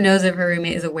 so who knows if her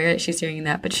roommate is aware that she's doing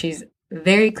that, but she's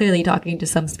very clearly talking to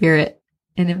some spirit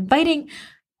and inviting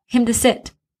him to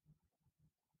sit.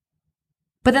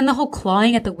 But then the whole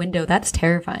clawing at the window, that's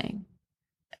terrifying.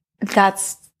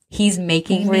 He's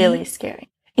making really scary.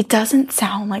 It doesn't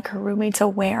sound like her roommate's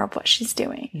aware of what she's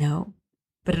doing. No,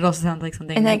 but it also sounds like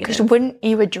something and negative. Then, wouldn't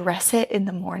you address it in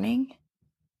the morning?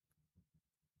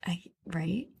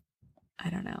 Right? I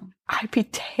don't know. I'd be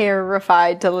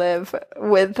terrified to live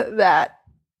with that.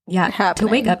 Yeah, happening.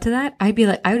 To wake up to that, I'd be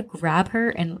like, I would grab her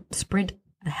and sprint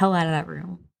the hell out of that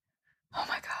room. Oh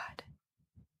my God.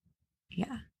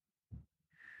 Yeah.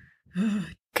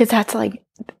 Because that's like,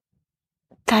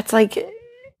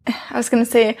 I was going to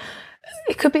say,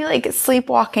 it could be like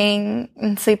sleepwalking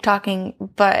and sleep talking,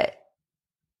 but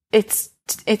it's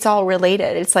all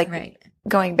related. It's like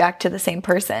going back to the same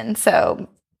person. So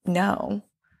no.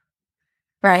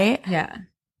 Right? Yeah.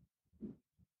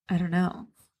 I don't know.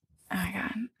 Oh my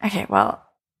God. Okay, well.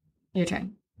 Your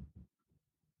turn.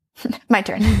 My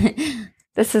turn.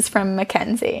 This is from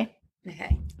Mackenzie.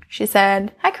 Okay. She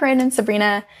said, "Hi, Corinne and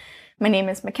Sabrina. My name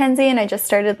is Mackenzie, and I just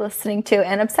started listening to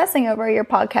and obsessing over your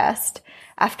podcast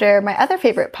after my other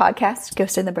favorite podcast,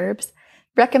 Ghost in the Burbs,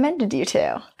 recommended you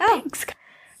two. Thanks.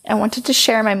 I wanted to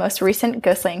share my most recent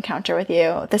ghostly encounter with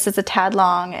you. This is a tad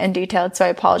long and detailed, so I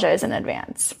apologize in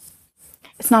advance.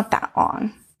 It's not that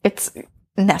long. It's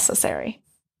necessary.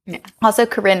 Yeah. Also,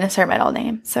 Corinne is her middle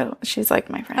name, so she's like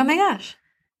my friend. Oh my gosh.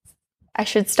 I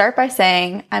should start by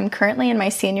saying I'm currently in my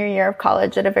senior year of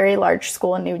college at a very large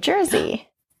school in New Jersey.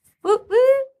 Woo, woo.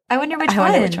 I wonder which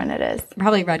one it is.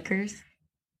 Probably Rutgers.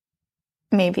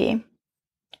 Maybe.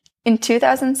 In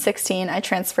 2016, I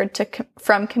transferred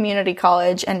from community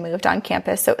college and moved on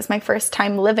campus, so it was my first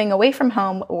time living away from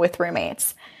home with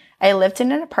roommates. I lived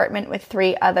in an apartment with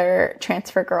 3 other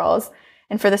transfer girls,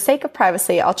 and for the sake of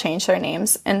privacy, I'll change their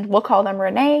names, and we'll call them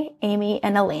Renee, Amy,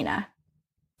 and Elena.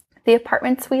 The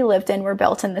apartments we lived in were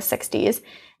built in the 60s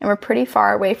and were pretty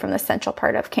far away from the central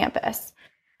part of campus.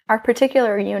 Our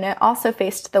particular unit also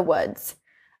faced the woods.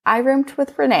 I roomed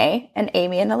with Renee, and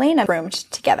Amy and Elena roomed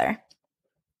together.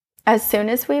 As soon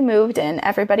as we moved in,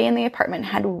 everybody in the apartment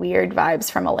had weird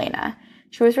vibes from Elena.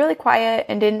 She was really quiet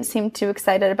and didn't seem too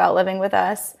excited about living with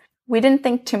us. We didn't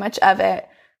think too much of it,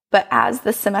 but as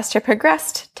the semester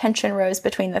progressed, tension rose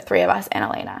between the 3 of us and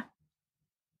Elena.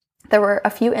 There were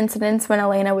a few incidents when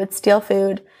Elena would steal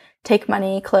food, take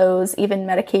money, clothes, even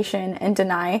medication, and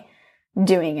deny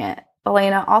doing it.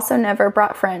 Elena also never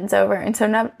brought friends over, and so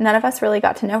none of us really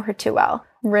got to know her too well.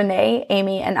 Renee,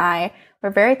 Amy, and I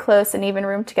were very close and even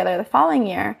roomed together the following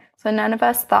year, so none of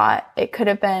us thought it could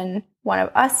have been one of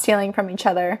us stealing from each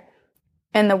other.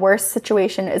 And the worst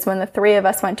situation is when the 3 of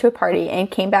us went to a party and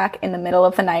came back in the middle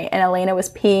of the night, and Elena was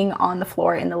peeing on the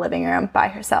floor in the living room by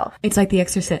herself. It's like The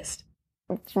Exorcist.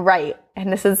 Right.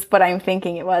 And this is what I'm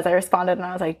thinking it was. I responded and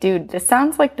I was like, dude, this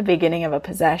sounds like the beginning of a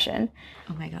possession.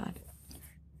 Oh my God.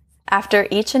 After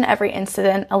each and every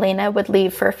incident, Elena would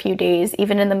leave for a few days,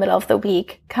 even in the middle of the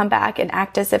week, come back and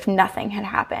act as if nothing had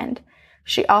happened.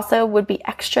 She also would be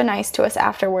extra nice to us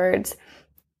afterwards.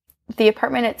 The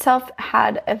apartment itself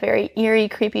had a very eerie,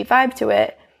 creepy vibe to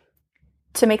it.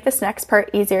 To make this next part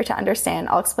easier to understand,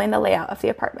 I'll explain the layout of the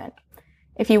apartment.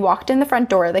 If you walked in the front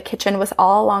door, the kitchen was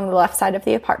all along the left side of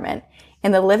the apartment,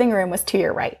 and the living room was to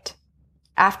your right.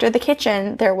 After the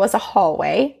kitchen, there was a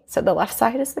hallway. So the left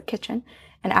side is the kitchen.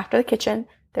 And after the kitchen,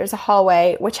 there's a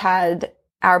hallway which had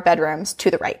our bedrooms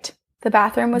to the right. The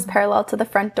bathroom was parallel to the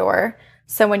front door,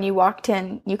 so when you walked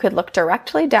in, you could look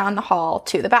directly down the hall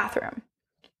to the bathroom.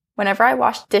 Whenever I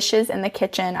washed dishes in the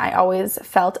kitchen, I always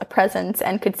felt a presence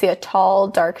and could see a tall,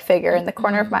 dark figure in the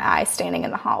corner of my eye standing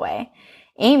in the hallway.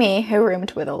 Amy, who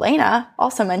roomed with Elena,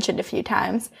 also mentioned a few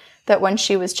times that when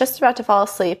she was just about to fall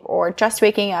asleep or just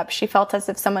waking up, she felt as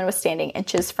if someone was standing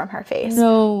inches from her face.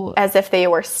 No. As if they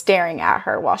were staring at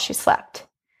her while she slept.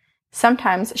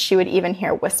 Sometimes she would even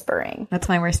hear whispering. That's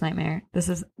my worst nightmare. This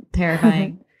is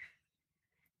terrifying.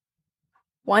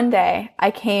 One day,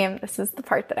 this is the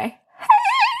part that I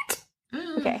hate.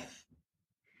 Okay.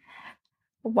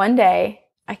 One day,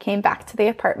 I came back to the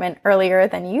apartment earlier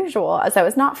than usual as I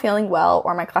was not feeling well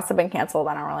or my class had been canceled.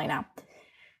 I don't really know.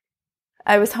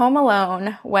 I was home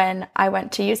alone when I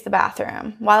went to use the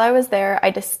bathroom. While I was there, I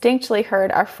distinctly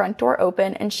heard our front door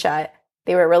open and shut.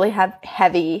 They were really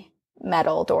heavy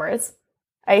metal doors.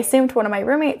 I assumed one of my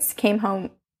roommates came home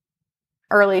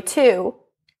early too.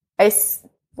 I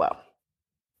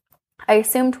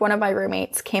assumed one of my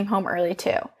roommates came home early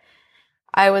too.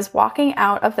 I was walking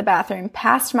out of the bathroom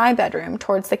past my bedroom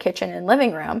towards the kitchen and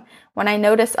living room when I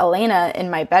noticed Elena in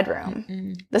my bedroom.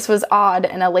 Mm-mm. This was odd,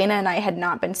 and Elena and I had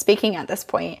not been speaking at this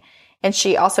point, and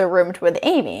she also roomed with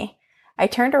Amy. I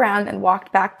turned around and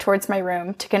walked back towards my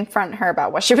room to confront her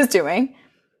about what she was doing.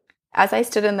 As I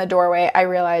stood in the doorway, I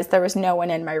realized there was no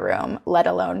one in my room, let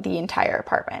alone the entire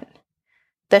apartment.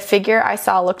 The figure I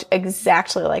saw looked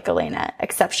exactly like Elena,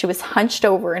 except she was hunched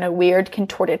over in a weird,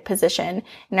 contorted position,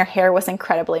 and her hair was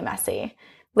incredibly messy.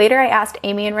 Later, I asked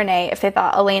Amy and Renee if they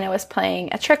thought Elena was playing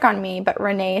a trick on me, but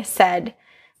Renee said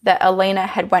that Elena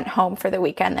had went home for the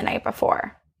weekend the night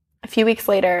before. A few weeks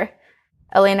later,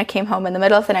 Elena came home in the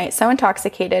middle of the night so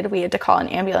intoxicated we had to call an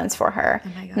ambulance for her.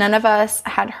 Oh, none of us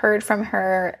had heard from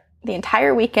her the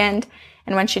entire weekend,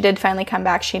 and when she did finally come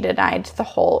back, she denied the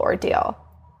whole ordeal.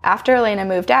 After Elena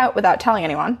moved out without telling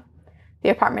anyone, the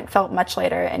apartment felt much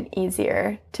lighter and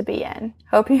easier to be in.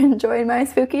 Hope you enjoyed my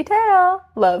spooky tale.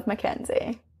 Love,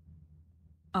 Mackenzie.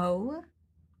 Oh.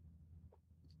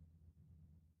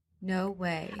 No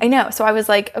way. I know. So I was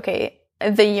like, okay,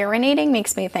 the urinating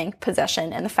makes me think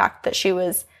possession, and the fact that she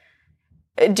was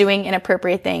doing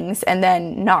inappropriate things and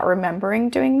then not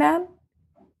remembering doing them.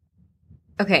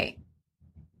 Okay.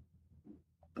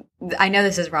 I know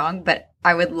this is wrong, but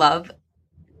I would love...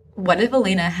 What if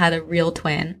Elena had a real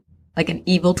twin, like an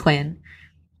evil twin,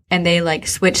 and they like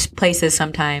switched places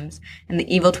sometimes, and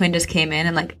the evil twin just came in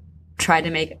and like tried to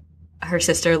make her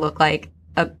sister look like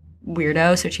a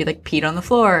weirdo, so she like peed on the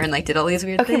floor and like did all these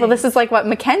weird things. Well, this is like what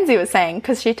Mackenzie was saying,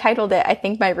 because she titled it, I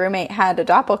think my roommate had a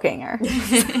doppelganger.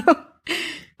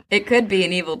 It could be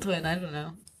an evil twin, I don't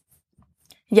know.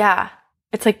 Yeah,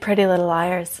 it's like Pretty Little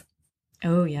Liars,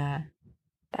 Oh yeah.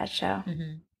 that show.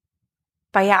 Mm-hmm.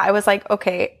 But yeah, I was like,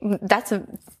 okay,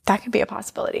 that could be a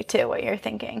possibility too, what you're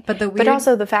thinking. But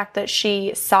also the fact that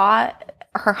she saw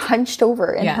her hunched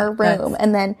over in her room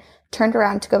and then turned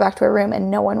around to go back to her room and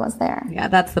no one was there. Yeah,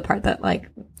 that's the part that like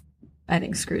I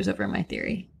think screws over my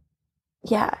theory.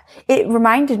 Yeah. It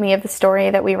reminded me of the story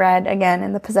that we read again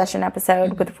in the possession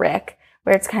episode with Rick,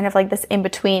 where it's kind of like this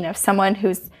in-between of someone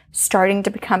who's starting to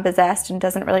become possessed and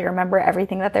doesn't really remember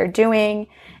everything that they're doing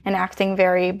and acting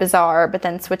very bizarre, but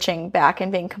then switching back and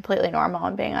being completely normal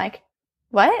and being like,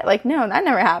 what? Like, no, that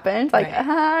never happened. Like, Right.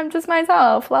 I'm just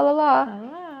myself, la la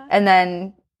la. And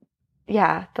then,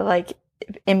 yeah, the like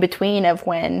in-between of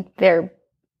when their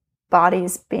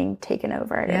body's being taken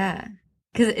over. Yeah.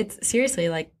 Because it's seriously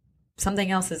like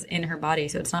something else is in her body,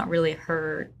 so it's not really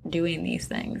her doing these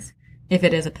things if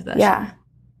it is a possession. Yeah.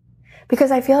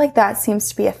 Because I feel like that seems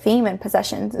to be a theme in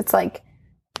possessions. It's like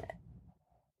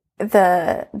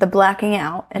the blacking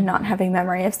out and not having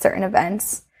memory of certain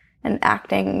events and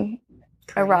acting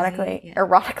Crazy.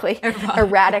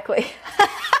 erratically.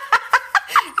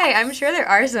 Hey, I'm sure there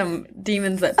are some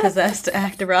demons that possess to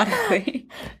act erotically.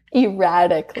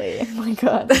 Erratically. Oh my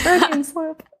God. Freudian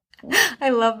slip. I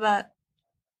love that.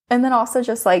 And then also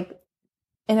just like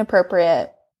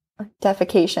inappropriate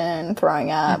defecation, throwing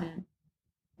up,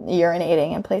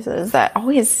 urinating in places that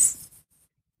always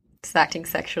Just acting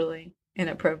sexually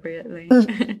inappropriately.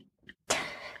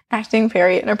 acting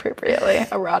very inappropriately,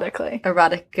 erotically.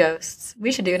 Erotic ghosts.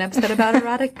 We should do an episode about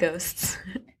erotic ghosts.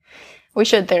 We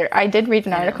should. I did read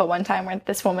an article one time where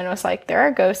this woman was like, there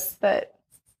are ghosts that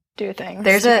do things.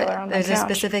 There's on the a couch.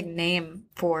 specific name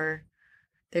for,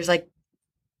 there's like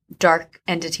dark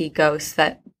entity ghosts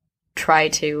that try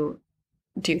to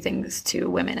do things to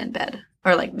women in bed,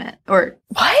 or like men, or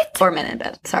What? or men in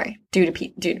bed. Sorry, due to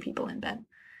people in bed.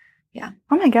 Yeah.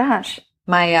 Oh my gosh.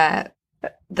 My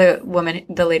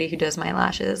the lady who does my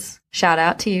lashes. Shout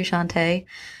out to you, Shantae.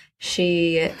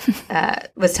 She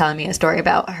was telling me a story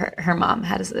about her mom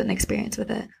had an experience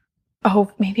with it.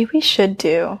 Oh, maybe we should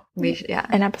do Yeah.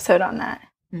 an episode on that.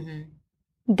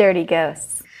 Mm-hmm. Dirty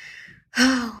ghosts.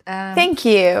 Thank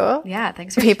you. Yeah,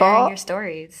 thanks for people. sharing your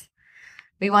stories.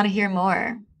 We want to hear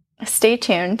more. Stay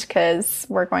tuned because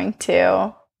we're going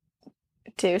to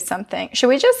do something. Should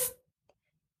we just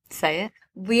say it?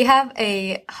 We have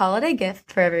a holiday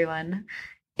gift for everyone,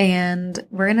 and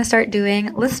we're going to start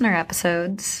doing listener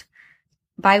episodes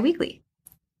bi-weekly.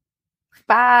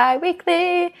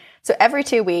 Bi-weekly. So every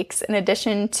 2 weeks, in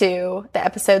addition to the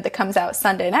episode that comes out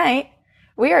Sunday night,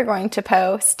 we are going to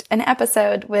post an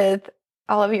episode with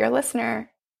all the listener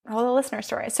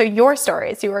stories. So your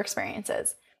stories, your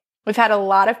experiences. We've had a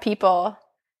lot of people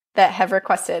that have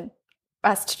requested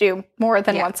us to do more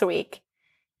than once a week.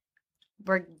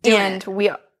 We're doing it.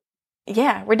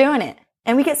 We're doing it.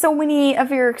 And we get so many of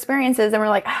your experiences and we're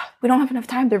like, we don't have enough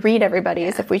time to read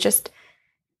everybody's if we just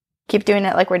keep doing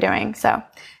it like we're doing. So,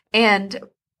 and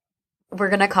we're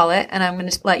going to call it, and I'm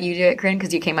going to let you do it, Corinne,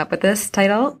 because you came up with this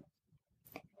title.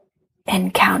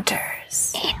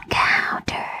 Encounters.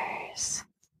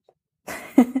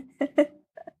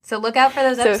 So look out for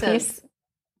those episodes.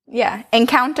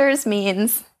 Encounters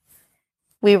means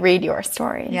we read your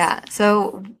stories. Yeah.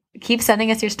 So keep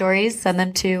sending us your stories. Send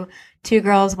them to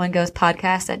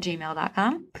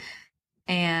 2girlsoneghostpodcast@gmail.com.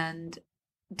 And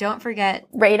don't forget.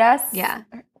 Rate us. Yeah.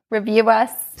 Review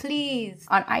us. Please.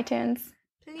 On iTunes.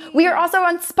 Please. We are also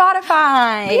on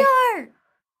Spotify. We are.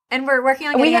 And we're working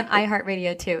on getting on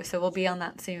iHeartRadio too. So we'll be on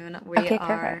that soon.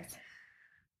 Perfect.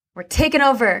 We're taking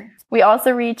over. We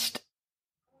also reached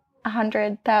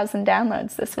 100,000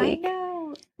 downloads this week. I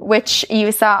know. Which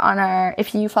you saw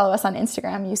if you follow us on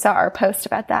Instagram, you saw our post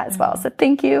about that as well. So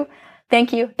thank you.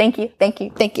 Thank you. Thank you. Thank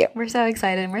you. Thank you. We're so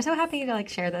excited. And we're so happy to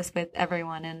share this with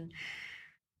everyone and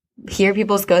hear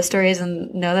people's ghost stories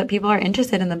and know that people are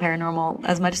interested in the paranormal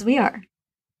as much as we are.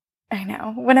 I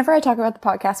know. Whenever I talk about the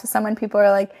podcast with someone, people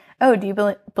are like, oh, do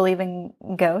you believe in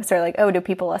ghosts? Or like, oh, do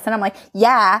people listen? I'm like,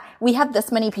 yeah, we have this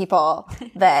many people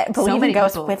that believe in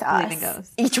ghosts with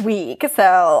us each week.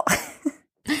 So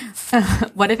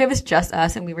what if it was just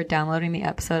us and we were downloading the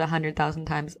episode 100,000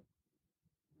 times?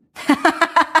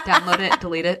 Download it,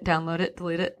 delete it, download it,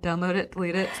 delete it, download it,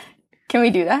 delete it. Can we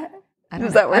do that?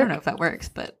 Does that work? I don't know if that works,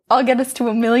 but I'll get us to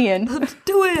 1 million. Let's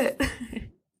do it.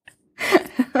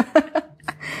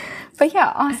 But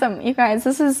yeah, awesome. You guys,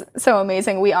 this is so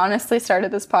amazing. We honestly started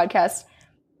this podcast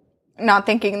not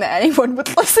thinking that anyone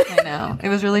would listen. I know. It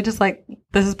was really just like,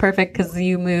 this is perfect because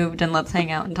you moved and let's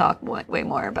hang out and talk way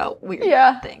more about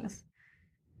weird things.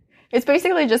 It's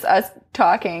basically just us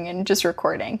talking and just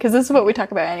recording because this is what we talk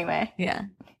about anyway. Yeah.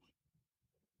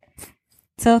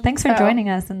 So thanks for joining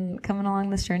us and coming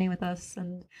along this journey with us.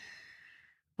 And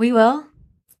we will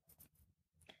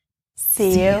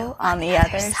see you on the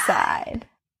other side.